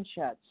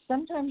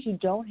 Sometimes you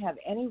don't have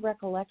any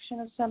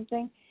recollection of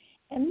something,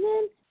 and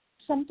then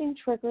something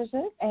triggers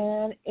it,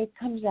 and it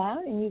comes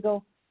out, and you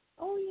go,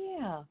 oh,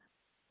 yeah,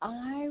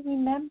 I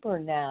remember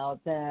now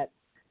that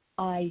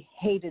I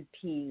hated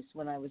peas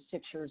when I was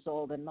 6 years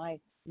old, and my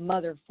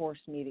mother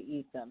forced me to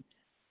eat them.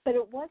 But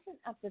it wasn't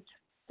at the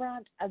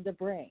front of the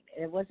brain.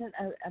 It wasn't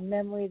a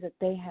memory that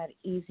they had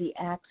easy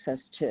access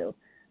to.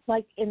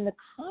 Like in the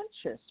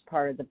conscious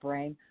part of the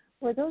brain,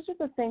 where those are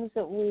the things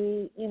that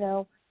we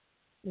know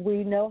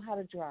how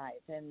to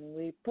drive, and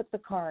we put the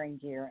car in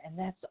gear, and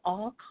that's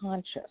all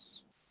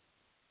conscious.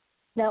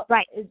 Now,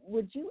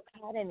 would you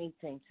add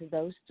anything to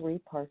those three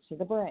parts of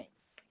the brain?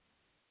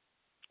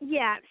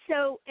 Yeah,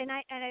 so, and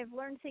I've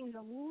learned things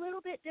a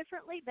little bit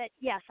differently, but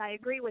yes, I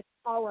agree with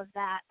all of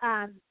that,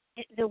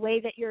 the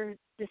way that you're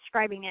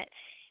describing it.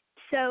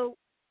 So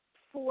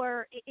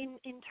in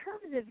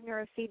terms of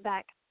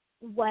neurofeedback,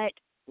 what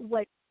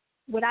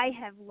I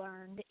have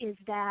learned is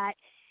that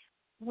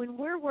when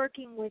we're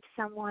working with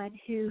someone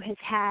who has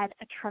had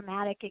a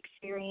traumatic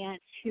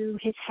experience, who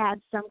has had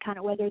some kind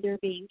of, whether they're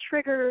being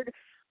triggered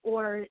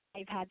or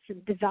they've had some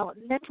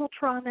developmental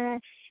trauma,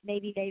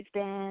 maybe they've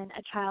been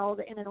a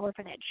child in an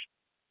orphanage,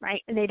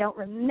 right? And they don't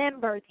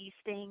remember these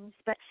things,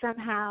 but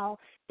somehow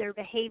their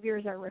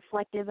behaviors are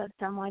reflective of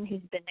someone who's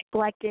been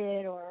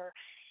neglected or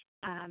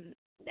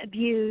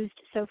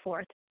abused, so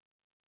forth.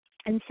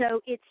 And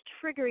so it's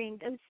triggering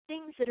those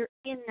things that are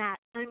in that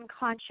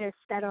unconscious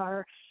that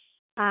are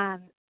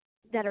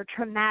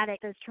traumatic,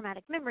 those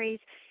traumatic memories.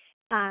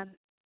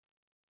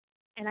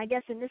 And I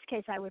guess in this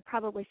case, I would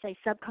probably say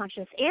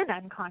subconscious and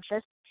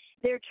unconscious.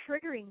 They're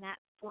triggering that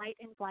flight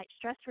and flight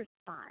stress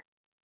response.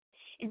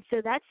 And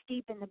so that's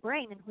deep in the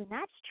brain. And when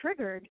that's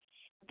triggered,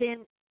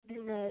 then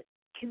the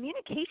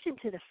communication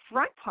to the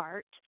front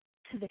part,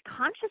 to the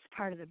conscious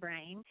part of the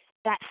brain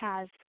that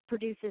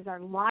produces our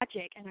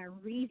logic and our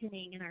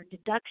reasoning and our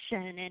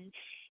deduction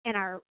and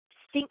our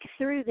think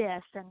through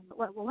this and,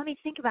 well, let me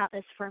think about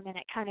this for a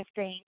minute kind of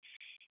thing,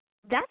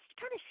 that's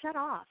kind of shut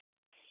off.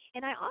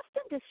 And I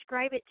often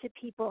describe it to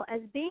people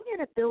as being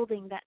in a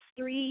building that's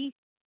 2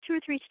 or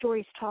 3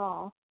 stories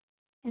tall,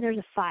 and there's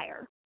a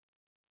fire.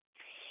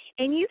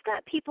 And you've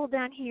got people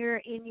down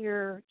here in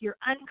your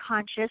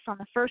unconscious on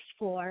the first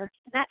floor,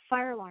 and that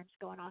fire alarm's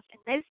going off,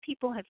 and those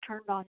people have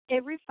turned on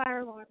every fire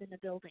alarm in the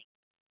building.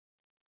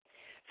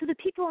 So the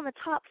people on the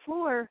top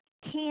floor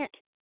can't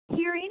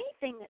hear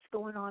anything that's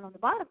going on the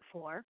bottom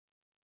floor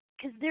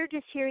because they're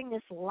just hearing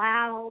this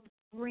loud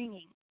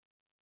ringing.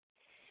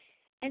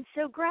 And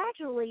so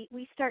gradually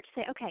we start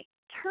to say, okay,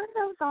 turn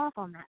those off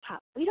on that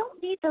top. We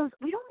don't need those.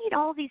 We don't need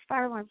all of these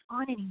fire alarms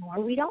on anymore.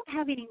 We don't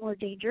have any more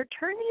danger.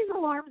 Turn these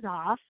alarms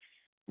off.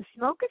 The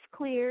smoke is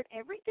cleared.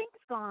 Everything's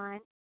gone.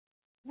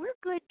 We're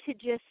good to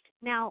just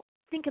now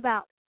think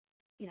about,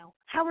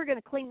 how we're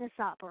going to clean this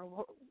up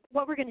or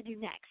what we're going to do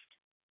next.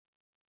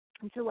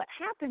 And so what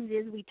happens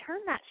is we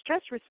turn that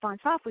stress response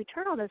off. We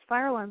turn all those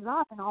fire alarms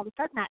off, and all of a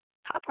sudden that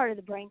top part of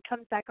the brain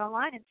comes back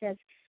online and says,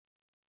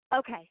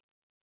 okay,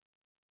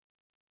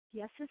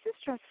 yes, this is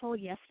stressful.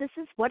 Yes, this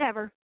is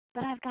whatever,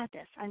 but I've got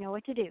this. I know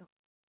what to do.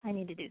 I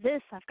need to do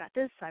this. I've got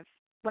this.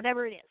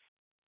 Whatever it is.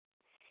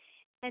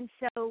 And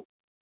so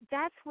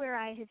that's where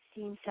I have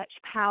seen such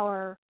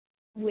power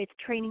with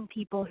training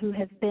people who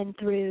have been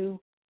through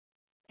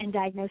and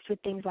diagnosed with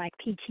things like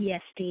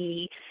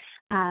PTSD,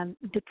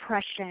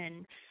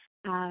 depression,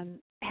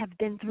 have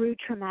been through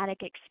traumatic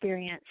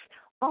experience.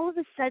 All of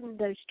a sudden,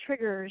 those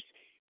triggers,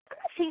 I'm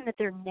not saying that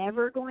they're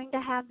never going to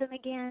have them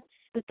again,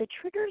 but the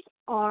triggers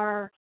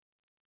are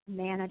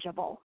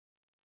manageable.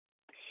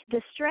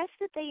 The stress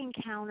that they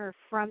encounter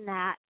from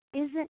that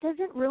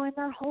doesn't ruin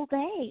their whole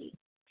day.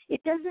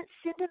 It doesn't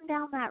send them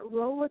down that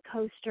roller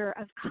coaster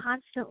of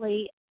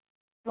constantly,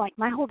 like,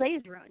 my whole day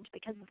is ruined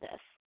because of this.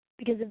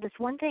 Because of this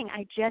one thing,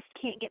 I just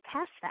can't get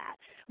past that.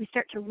 We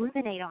start to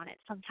ruminate on it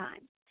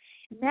sometimes.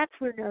 And that's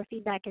where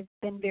neurofeedback has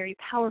been very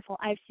powerful,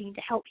 I've seen,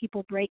 to help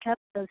people break up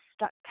those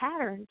stuck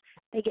patterns.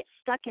 They get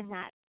stuck in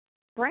that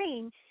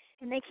brain,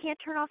 and they can't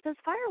turn off those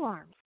fire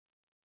alarms.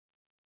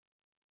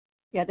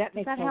 Yeah, that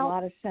makes a help?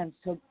 lot of sense.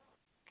 So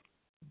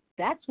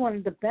that's one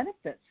of the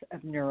benefits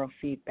of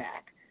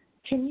neurofeedback.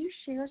 Can you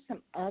share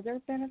some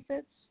other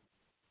benefits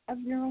of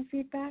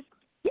neurofeedback?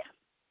 Yeah,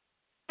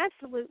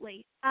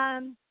 absolutely.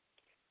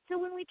 So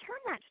when we turn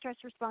that stress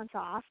response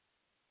off,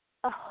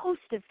 a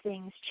host of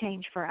things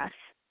change for us.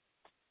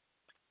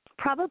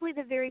 Probably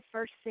the very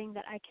first thing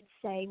that I could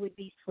say would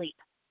be sleep.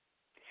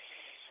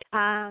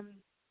 Our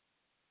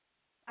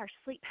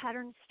sleep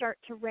patterns start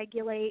to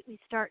regulate. We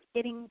start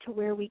getting to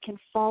where we can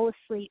fall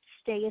asleep,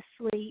 stay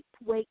asleep,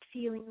 wake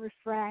feeling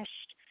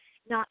refreshed,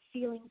 not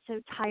feeling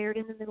so tired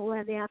in the middle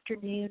of the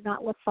afternoon,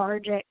 not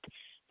lethargic,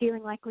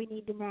 feeling like we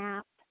need to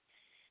nap.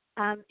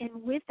 And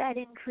with that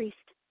increased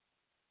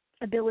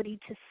ability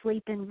to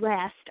sleep and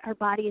rest, our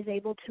body is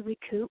able to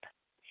recoup,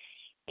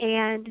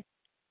 and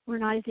we're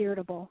not as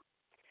irritable.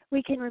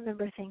 We can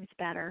remember things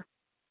better.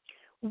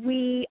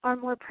 We are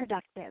more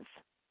productive.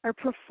 Our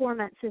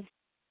performance is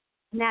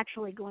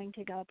naturally going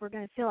to go up. We're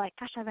going to feel like,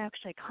 gosh, I'm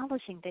actually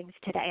accomplishing things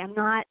today. I'm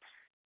not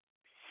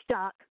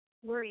stuck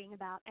worrying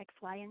about X,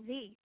 Y, and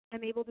Z.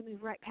 I'm able to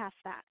move right past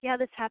that. Yeah,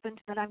 this happened,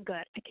 but I'm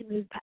good. I can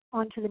move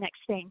on to the next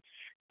thing.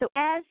 So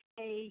as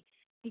they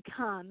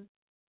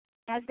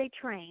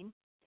train,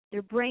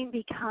 their brain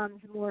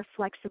becomes more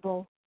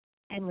flexible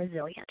and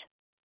resilient.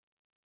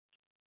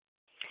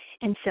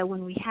 And so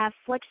when we have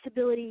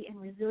flexibility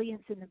and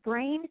resilience in the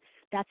brain,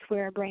 that's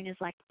where our brain is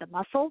like the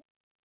muscle.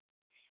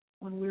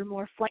 When we're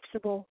more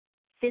flexible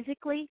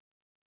physically,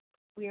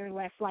 we are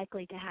less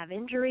likely to have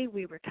injury.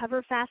 We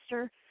recover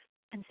faster.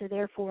 And so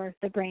therefore,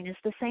 the brain is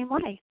the same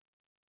way.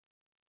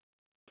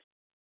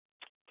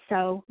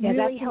 So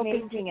really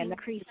helping to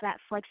increase that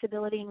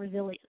flexibility and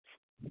resilience.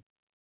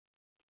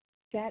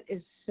 That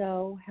is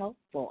so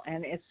helpful,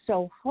 and it's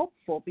so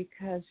hopeful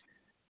because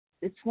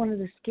it's one of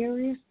the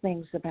scariest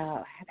things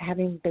about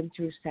having been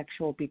through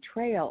sexual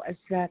betrayal is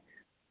that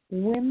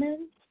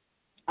women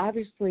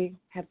obviously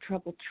have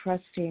trouble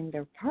trusting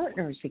their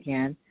partners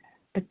again,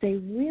 but they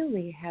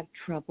really have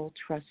trouble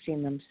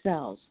trusting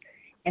themselves.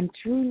 And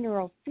through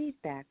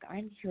neurofeedback,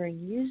 I'm hearing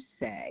you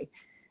say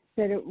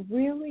that it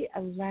really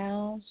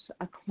allows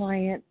a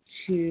client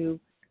to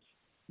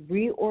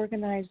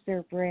reorganize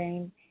their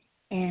brain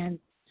and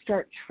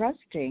start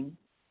trusting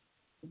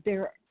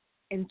their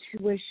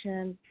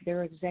intuition,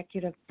 their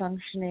executive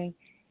functioning,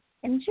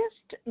 and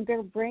just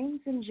their brains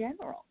in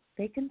general.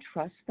 They can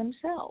trust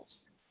themselves.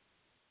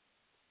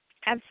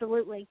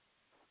 Absolutely.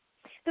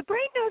 The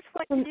brain knows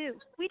what to do.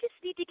 We just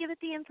need to give it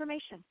the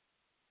information.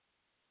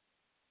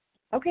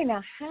 Okay,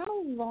 now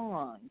how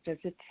long does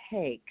it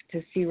take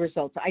to see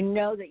results? I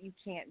know that you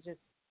can't just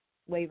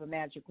wave a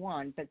magic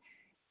wand, but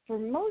for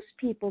most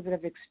people that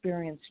have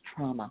experienced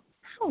trauma,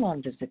 how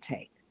long does it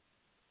take?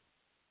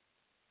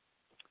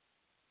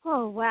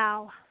 Oh,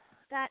 wow.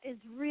 that is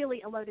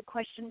really a loaded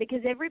question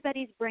because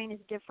everybody's brain is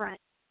different.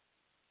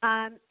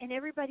 And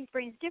everybody's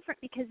brain is different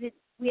because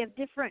we have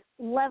different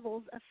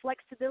levels of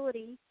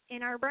flexibility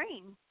in our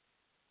brain,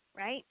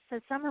 right? So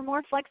some are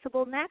more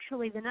flexible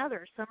naturally than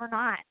others. Some are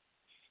not.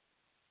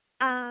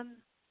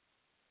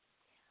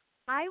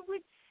 I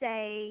would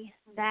say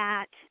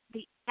that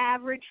the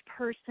average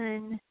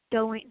person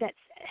that's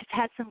has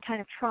had some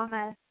kind of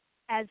trauma,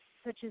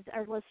 such as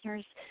our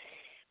listeners,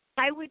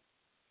 I would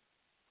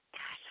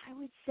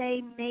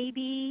say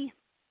maybe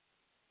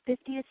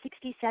 50 to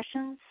 60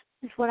 sessions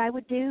is what I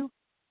would do.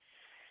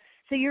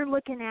 So you're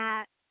looking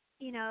at,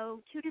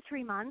 2 to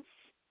 3 months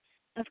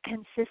of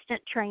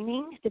consistent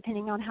training,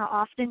 depending on how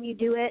often you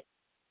do it.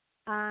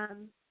 But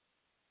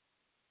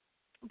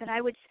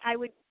I would,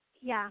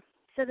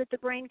 so that the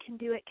brain can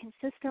do it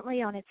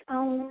consistently on its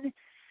own,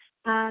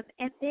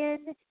 and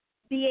then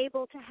be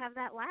able to have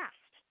that last.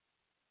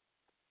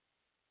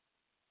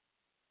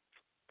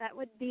 That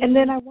would be. And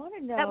then I want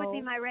to know. That would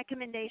be my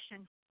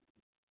recommendation.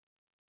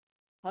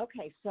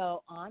 Okay,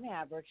 so on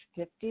average,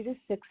 50 to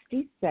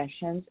 60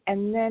 sessions,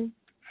 and then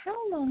how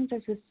long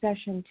does a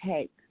session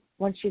take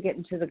once you get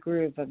into the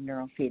groove of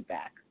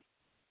neurofeedback?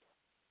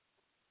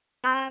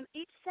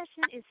 Each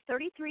session is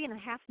 33 and a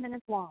half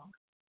minutes long.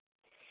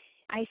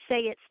 I say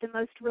it's the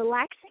most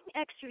relaxing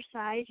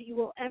exercise you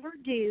will ever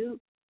do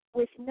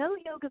with no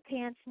yoga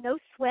pants, no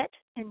sweat,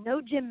 and no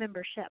gym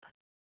membership,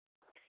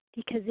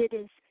 because it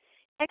is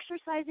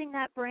exercising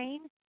that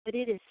brain, but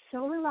it is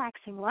so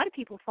relaxing. A lot of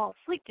people fall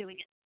asleep doing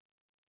it.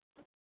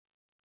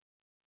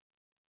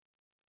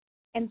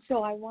 And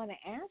so I want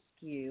to ask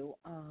you,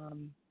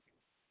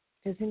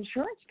 does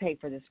insurance pay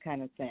for this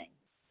kind of thing?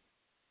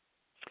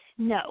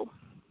 No,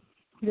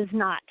 it does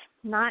not.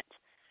 Not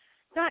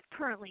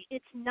currently.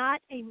 It's not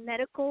a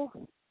medical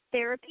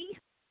therapy.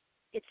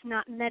 It's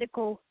not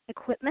medical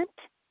equipment.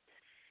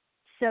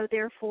 So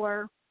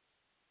therefore,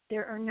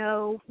 there are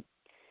no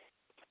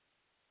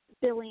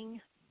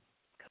billing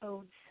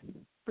codes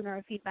for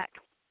neurofeedback.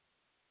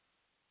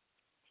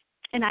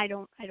 And I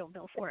don't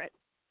bill for it.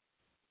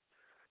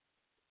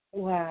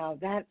 Wow,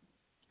 that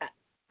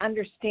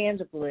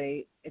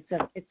understandably, it's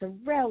a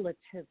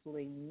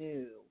relatively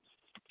new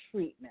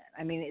treatment.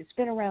 I mean, it's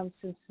been around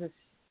since the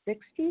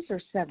 60s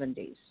or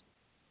 70s.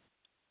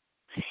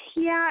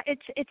 Yeah,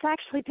 it's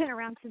actually been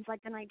around since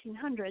like the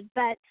 1900s,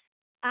 but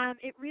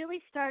it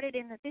really started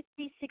in the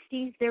 50s,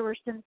 60s. There were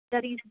some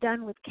studies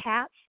done with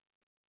cats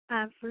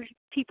for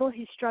people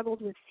who struggled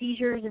with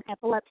seizures and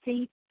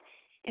epilepsy,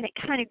 and it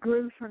kind of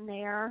grew from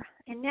there.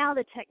 And now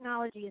the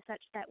technology is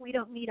such that we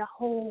don't need a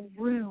whole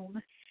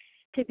room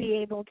to be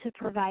able to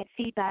provide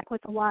feedback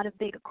with a lot of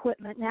big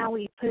equipment. Now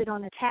we put it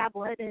on a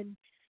tablet, and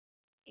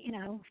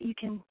you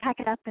can pack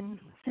it up and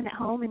send it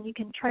home, and you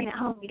can train at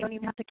home. You don't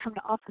even have to come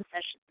to office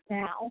sessions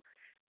now.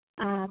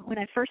 When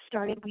I first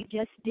started, we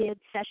just did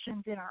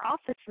sessions in our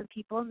office for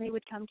people, and they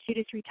would come 2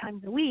 to 3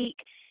 times a week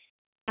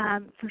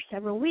for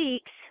several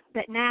weeks.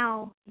 But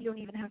now you don't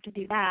even have to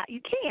do that.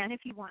 You can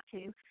if you want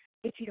to,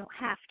 but you don't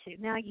have to.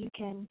 Now you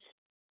can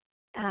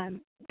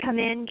come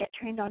in, get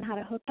trained on how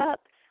to hook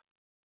up,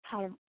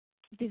 how to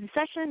do the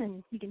session,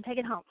 and you can take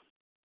it home.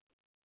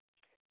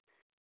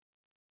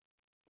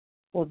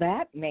 Well,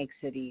 that makes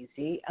it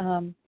easy.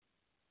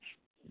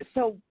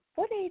 So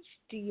what age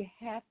do you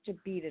have to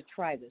be to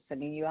try this? I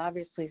mean, you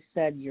obviously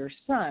said your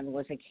son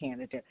was a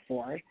candidate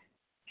for it.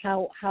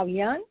 How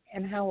young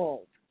and how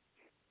old?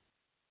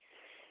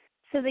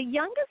 So the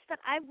youngest that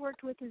I've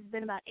worked with has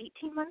been about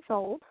 18 months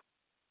old.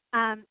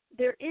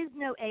 There is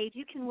no age.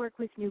 You can work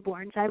with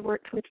newborns. I've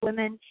worked with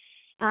women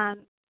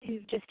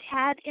who've just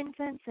had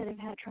infants that have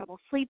had trouble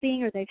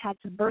sleeping, or they've had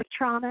some birth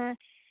trauma,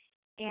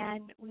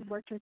 and we've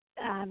worked with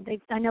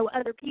I know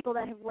other people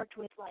that have worked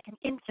with like an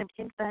infant.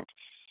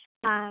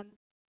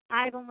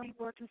 I've only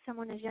worked with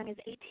someone as young as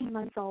 18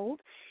 months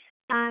old.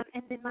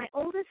 And then my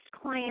oldest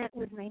client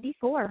was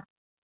 94.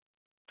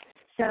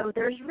 So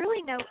there's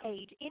really no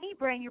age.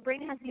 Your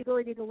brain has the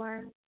ability to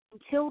learn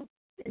until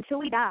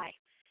we die.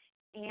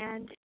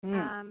 And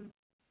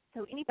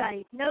so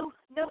anybody, no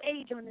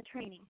age on the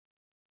training.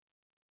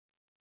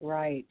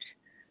 Right.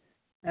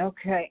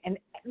 Okay. And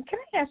can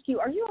I ask you,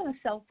 are you on a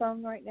cell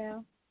phone right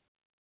now?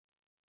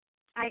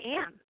 I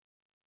am.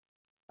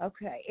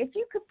 Okay. If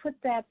you could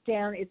put that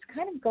down, it's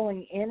kind of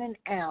going in and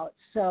out,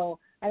 so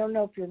I don't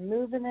know if you're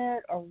moving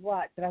it or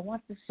what, but I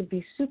want this to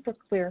be super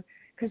clear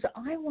because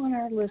I want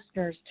our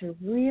listeners to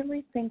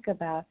really think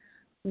about,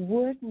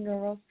 would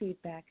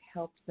neurofeedback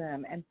help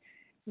them? And,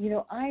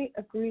 I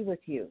agree with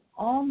you.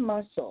 All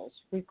muscles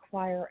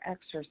require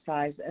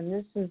exercise, and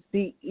this is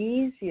the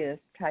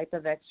easiest type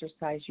of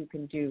exercise you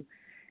can do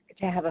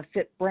to have a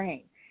fit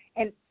brain.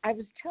 And I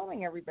was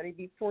telling everybody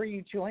before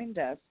you joined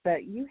us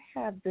that you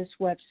have this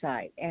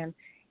website, and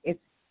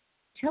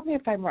tell me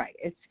if I'm right,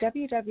 it's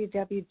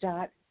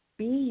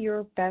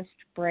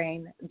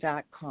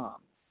www.beyourbestbrain.com.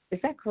 Is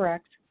that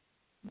correct?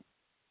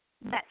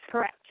 That's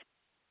correct.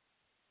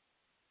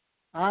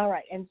 All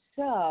right. And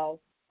so,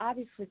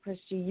 obviously,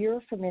 Kristi,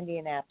 you're from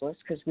Indianapolis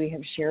because we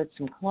have shared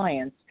some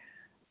clients.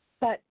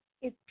 But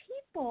if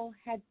people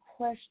had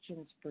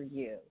questions for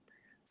you,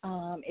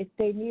 if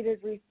they needed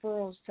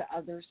referrals to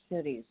other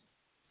cities,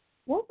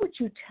 what would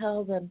you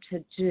tell them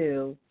to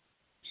do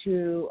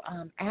to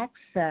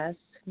access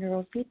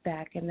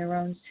neurofeedback in their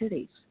own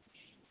cities?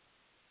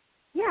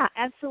 Yeah,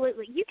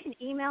 absolutely. You can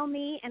email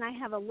me, and I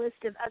have a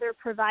list of other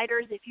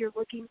providers if you're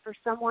looking for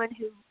someone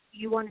who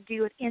you want to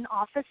do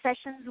in-office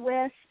sessions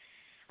with.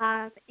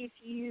 If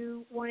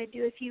you want to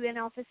do a few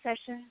in-office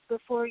sessions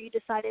before you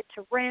decided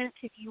to rent,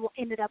 if you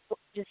ended up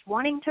just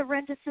wanting to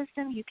rent a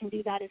system, you can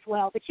do that as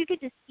well. But you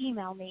could just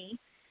email me.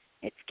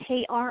 It's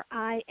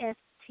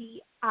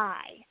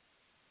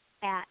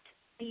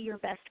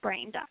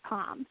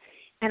kristi@beyourbestbrain.com,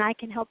 and I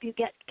can help you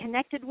get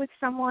connected with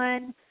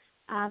someone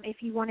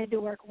if you wanted to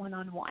work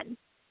one-on-one.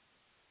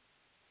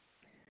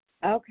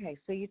 Okay,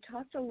 so you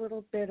talked a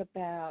little bit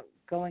about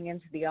going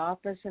into the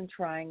office and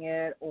trying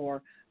it,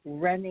 or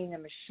renting a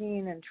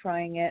machine and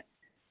trying it.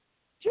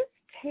 Just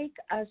take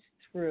us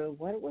through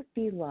what it would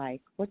be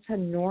like. What's a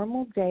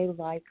normal day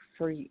like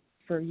for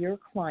your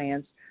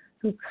clients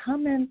who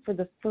come in for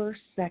the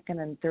first, second,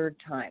 and third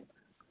time?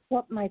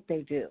 What might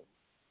they do?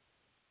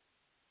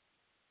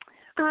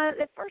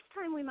 The first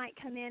time we might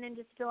come in and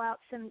just fill out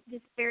some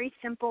just very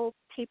simple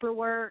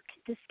paperwork,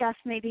 discuss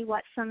maybe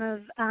what some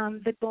of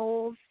the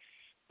goals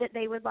that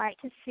they would like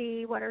to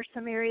see, what are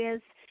some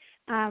areas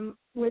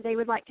where they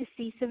would like to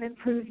see some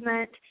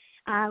improvement.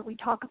 We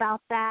talk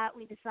about that.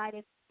 We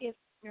decide if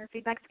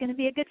neurofeedback is going to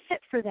be a good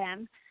fit for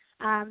them.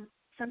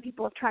 Some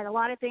people have tried a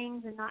lot of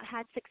things and not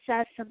had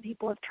success. Some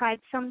people have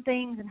tried some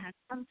things and had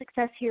some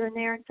success here and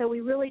there. And so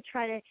we really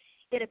try to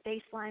get a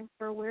baseline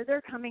for where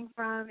they're coming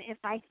from. If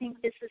I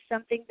think this is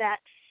something that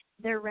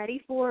they're ready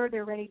for,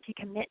 they're ready to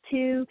commit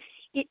to,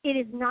 it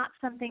is not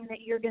something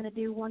that you're going to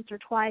do once or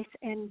twice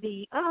and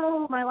be,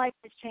 oh, my life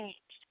has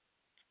changed.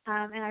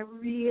 And I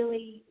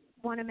really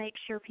want to make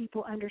sure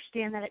people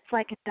understand that it's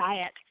like a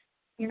diet.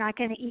 You're not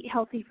going to eat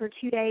healthy for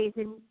 2 days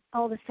and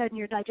all of a sudden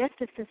your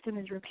digestive system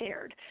is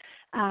repaired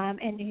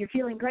and you're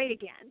feeling great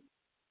again.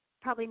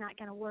 Probably not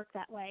going to work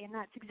that way, and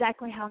that's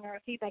exactly how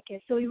neurofeedback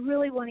is. So we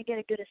really want to get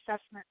a good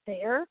assessment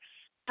there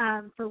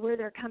for where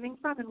they're coming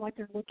from and what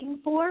they're looking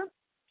for.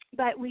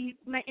 But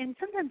and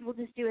sometimes we'll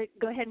just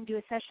go ahead and do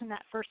a session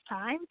that first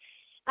time.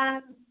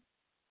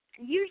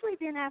 Usually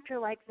then after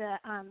like the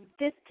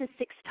fifth to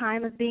sixth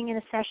time of being in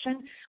a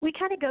session, we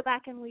kind of go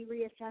back and we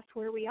reassess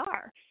where we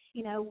are.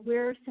 You know,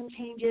 where are some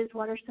changes?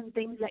 What are some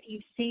things that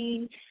you've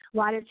seen? A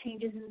lot of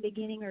changes in the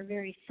beginning are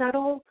very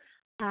subtle.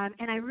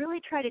 And I really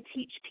try to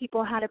teach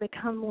people how to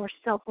become more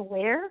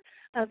self-aware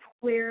of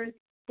where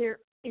there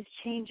is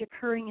change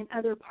occurring in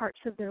other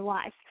parts of their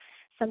life.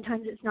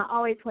 Sometimes it's not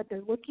always what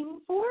they're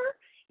looking for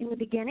in the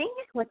beginning,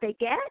 what they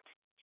get,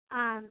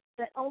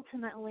 but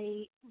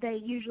ultimately they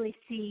usually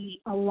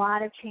see a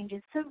lot of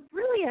changes. So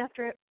really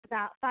after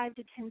about 5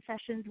 to 10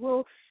 sessions,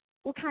 we'll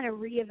kind of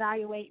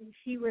reevaluate and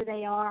see where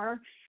they are,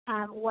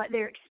 what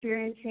they're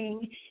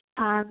experiencing,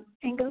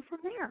 and go from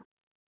there.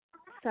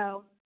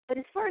 So, but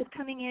as far as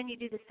coming in, you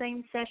do the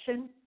same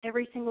session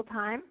every single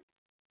time,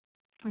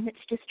 and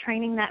it's just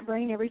training that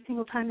brain every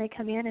single time they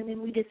come in, and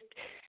then we just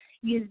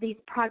use these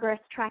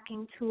progress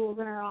tracking tools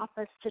in our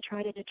office to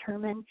try to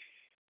determine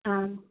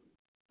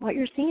what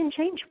you're seeing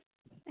change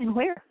and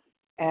where.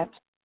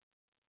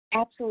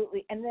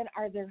 Absolutely. And then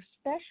are there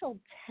special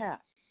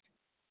tests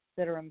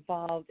that are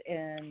involved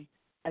in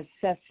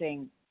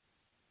assessing,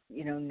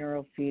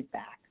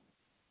 neurofeedback?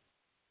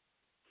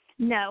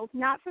 No,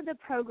 not for the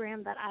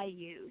program that I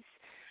use.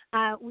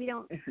 We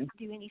don't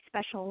do any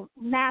special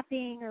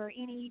mapping or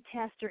any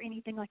test or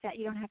anything like that.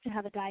 You don't have to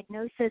have a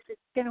diagnosis. It's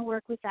going to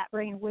work with that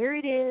brain where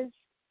it is,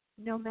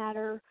 no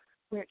matter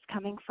where it's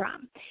coming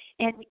from.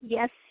 And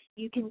yes,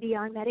 you can be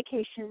on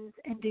medications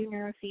and do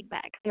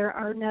neurofeedback. There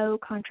are no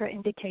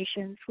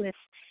contraindications with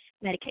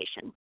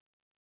medication.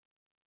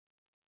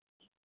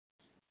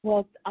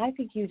 Well, I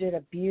think you did a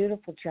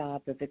beautiful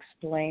job of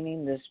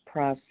explaining this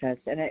process,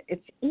 and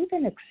it's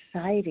even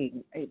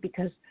exciting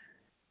because,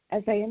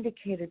 as I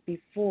indicated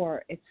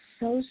before, it's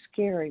so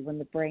scary when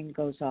the brain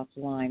goes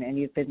offline and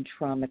you've been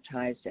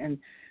traumatized. And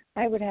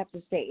I would have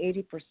to say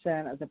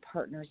 80% of the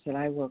partners that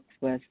I work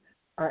with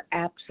are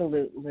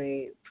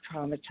absolutely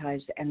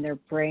traumatized and their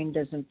brain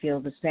doesn't feel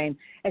the same.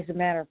 As a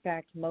matter of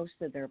fact, most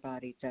of their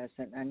body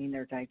doesn't. I mean,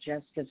 their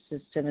digestive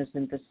system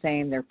isn't the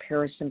same, their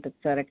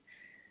parasympathetic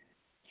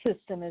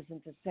system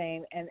isn't the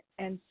same.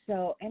 And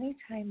so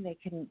anytime they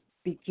can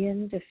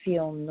begin to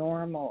feel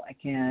normal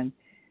again,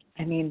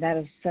 I mean, that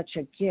is such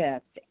a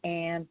gift.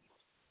 And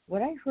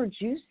what I heard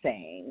you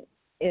saying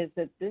is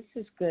that this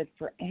is good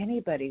for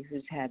anybody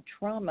who's had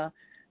trauma,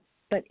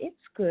 but it's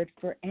good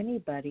for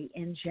anybody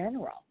in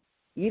general.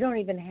 You don't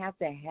even have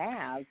to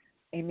have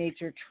a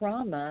major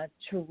trauma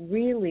to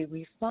really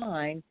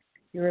refine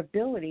your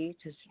ability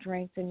to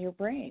strengthen your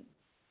brain.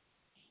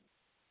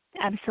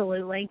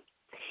 Absolutely.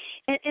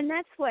 And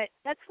that's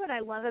what I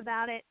love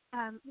about it.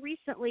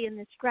 Recently in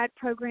this grad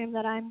program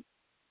that I'm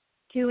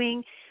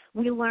doing,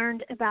 we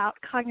learned about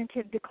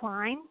cognitive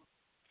decline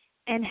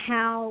and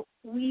how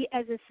we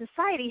as a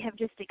society have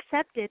just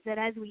accepted that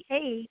as we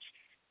age,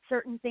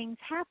 certain things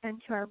happen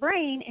to our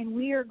brain, and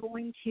we are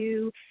going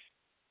to,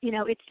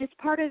 it's just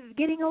part of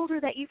getting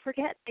older that you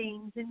forget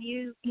things, and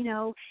your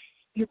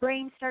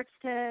brain starts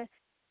to,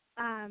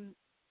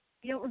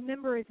 you don't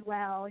remember as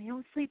well, you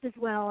don't sleep as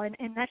well,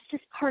 and that's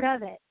just part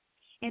of it.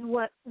 And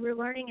what we're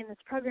learning in this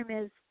program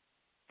is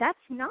that's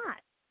not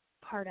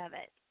part of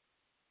it.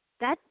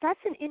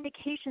 That's an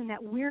indication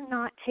that we're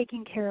not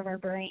taking care of our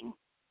brain.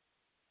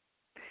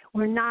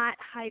 We're not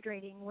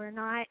hydrating. We're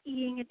not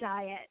eating a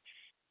diet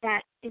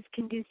that is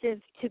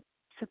conducive to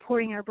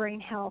supporting our brain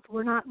health.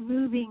 We're not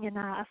moving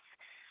enough.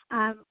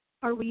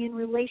 Are we in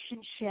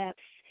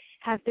relationships?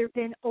 Have there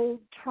been old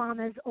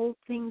traumas, old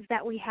things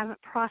that we haven't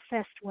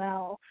processed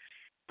well?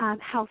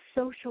 How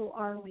social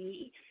are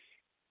we?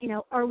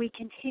 Are we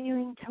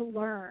continuing to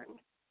learn?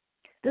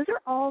 Those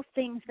are all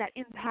things that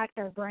impact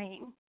our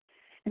brain.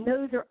 And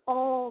those are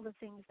all the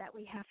things that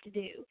we have to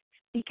do,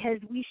 because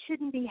we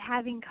shouldn't be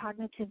having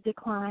cognitive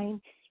decline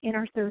in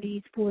our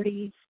 30s,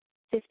 40s,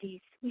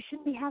 50s. We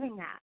shouldn't be having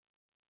that.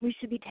 We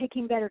should be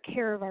taking better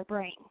care of our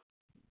brain.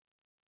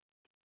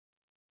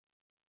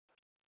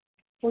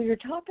 Well, you're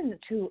talking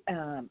to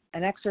an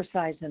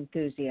exercise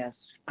enthusiast.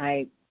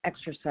 I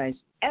exercise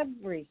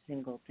every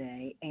single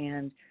day,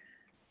 and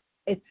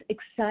it's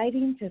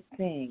exciting to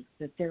think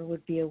that there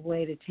would be a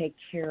way to take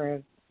care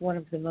of one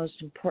of the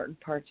most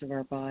important parts of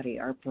our body,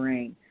 our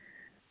brain.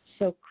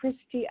 So,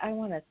 Kristi, I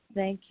want to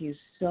thank you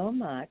so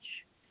much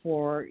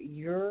for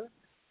your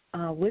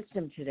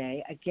wisdom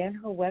today. Again,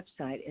 her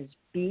website is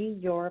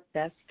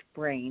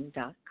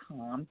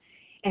beyourbestbrain.com,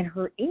 and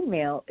her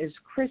email is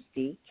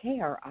Kristi,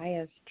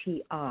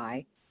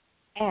 Kristi,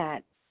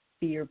 at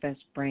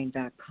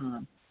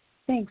beyourbestbrain.com.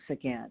 Thanks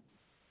again.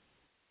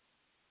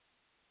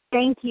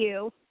 Thank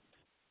you.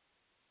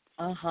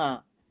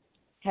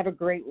 Have a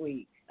great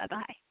week.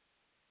 Bye-bye.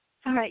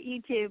 All right,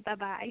 you too.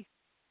 Bye-bye.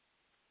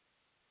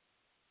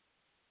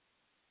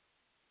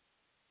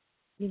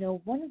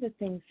 One of the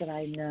things that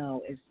I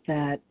know is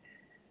that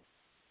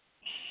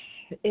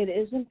it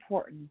is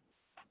important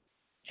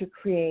to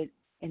create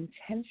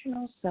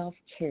intentional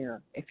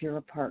self-care if you're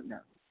a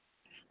partner.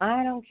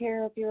 I don't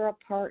care if you're a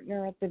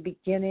partner at the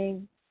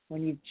beginning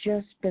when you've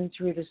just been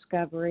through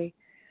discovery,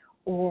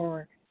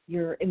 or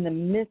you're in the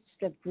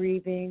midst of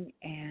grieving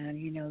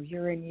and,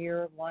 you're in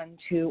year 1,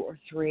 2, or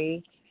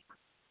 3.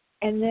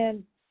 And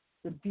then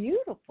the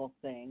beautiful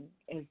thing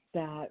is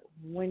that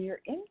when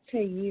you're into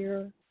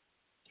year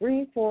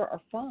 3, 4,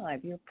 or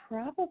 5, you're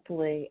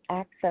probably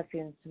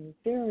accessing some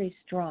very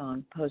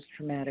strong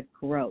post-traumatic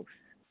growth.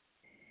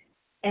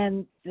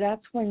 And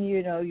that's when,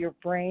 your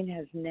brain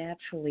has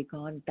naturally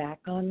gone back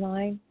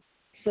online.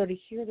 So to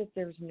hear that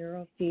there's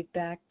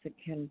neurofeedback that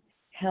can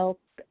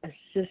help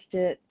assist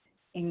it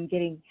in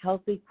getting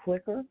healthy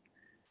quicker,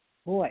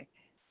 boy,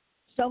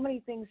 so many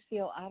things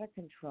feel out of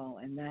control,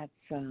 and that's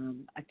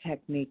a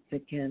technique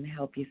that can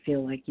help you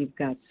feel like you've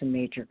got some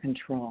major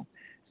control.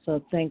 So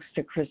thanks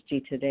to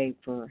Kristi today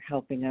for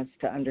helping us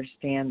to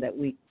understand that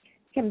we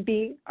can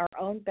be our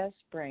own best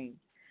brain.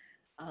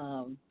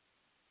 And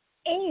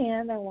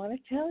I want to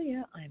tell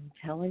you, I'm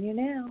telling you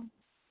now,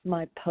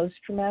 my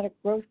post-traumatic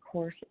growth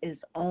course is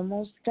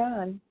almost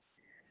done.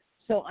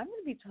 So I'm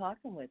going to be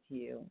talking with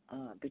you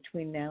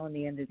between now and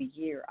the end of the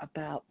year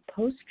about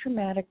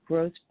post-traumatic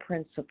growth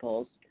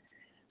principles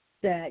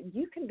that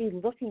you can be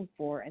looking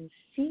for and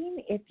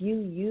seeing if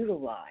you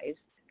utilize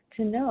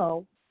to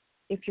know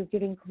if you're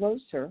getting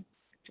closer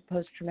to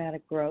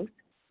post-traumatic growth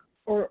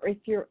or if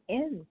you're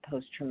in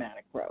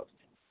post-traumatic growth.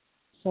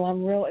 So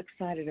I'm real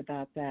excited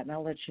about that, and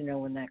I'll let you know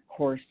when that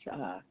course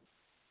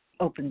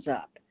opens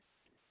up.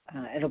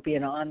 It'll be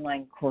an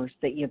online course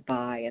that you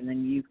buy, and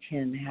then you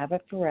can have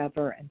it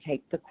forever and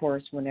take the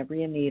course whenever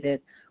you need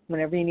it,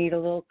 whenever you need a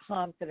little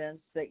confidence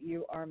that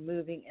you are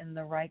moving in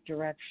the right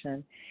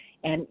direction.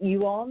 And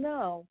you all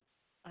know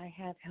I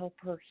have Help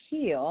Her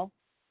Heal,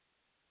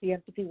 the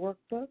empathy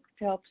workbook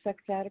to help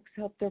sex addicts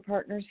help their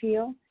partners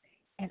heal,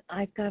 and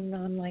I've got an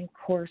online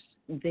course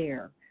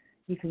there.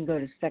 You can go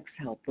to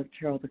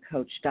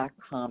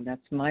sexhelpwithcarolthecoach.com.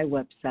 That's my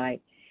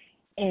website,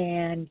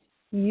 and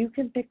you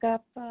can pick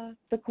up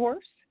the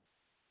course.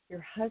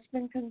 Your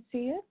husband can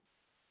see it.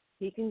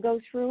 He can go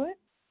through it.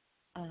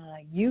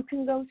 You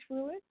can go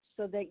through it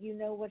so that you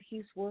know what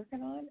he's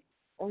working on,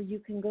 or you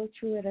can go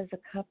through it as a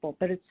couple.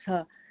 But it's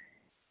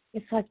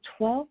like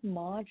 12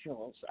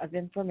 modules of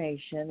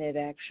information. It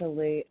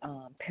actually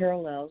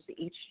parallels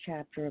each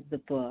chapter of the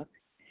book.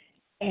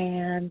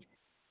 And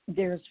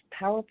there's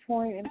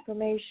PowerPoint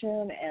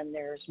information, and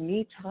there's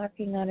me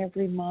talking on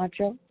every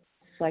module.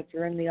 It's like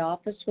you're in the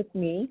office with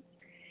me.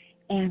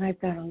 And I've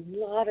got a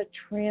lot of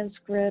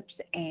transcripts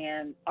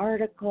and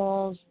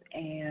articles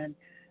and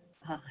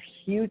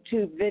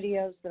YouTube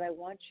videos that I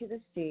want you to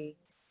see.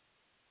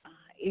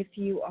 If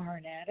you are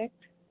an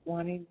addict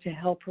wanting to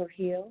help her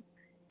heal,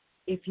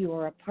 if you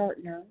are a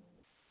partner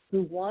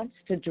who wants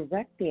to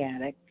direct the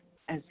addict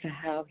as to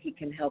how he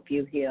can help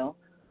you heal,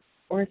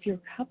 or if your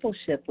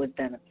coupleship would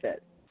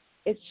benefit,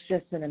 it's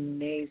just an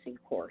amazing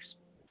course.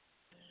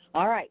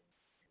 All right.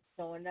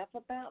 So enough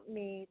about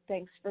me.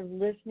 Thanks for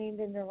listening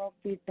to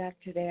Neurofeedback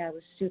today. I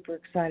was super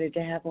excited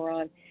to have her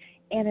on.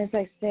 And as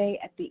I say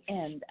at the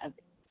end of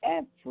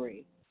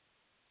every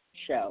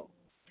show,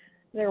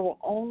 there will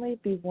only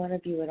be one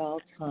of you at all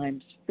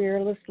times.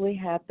 Fearlessly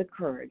have the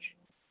courage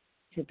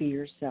to be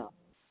yourself.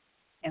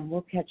 And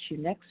we'll catch you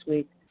next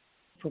week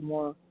for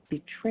more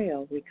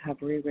Betrayal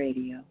Recovery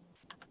Radio.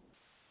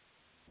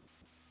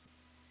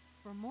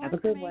 For more Have a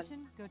good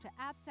information, go to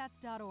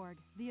APSATS.org,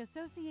 the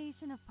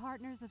Association of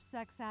Partners of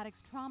Sex Addicts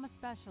Trauma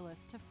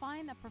Specialists, to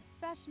find a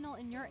professional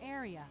in your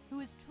area who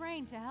is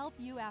trained to help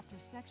you after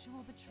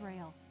sexual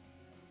betrayal.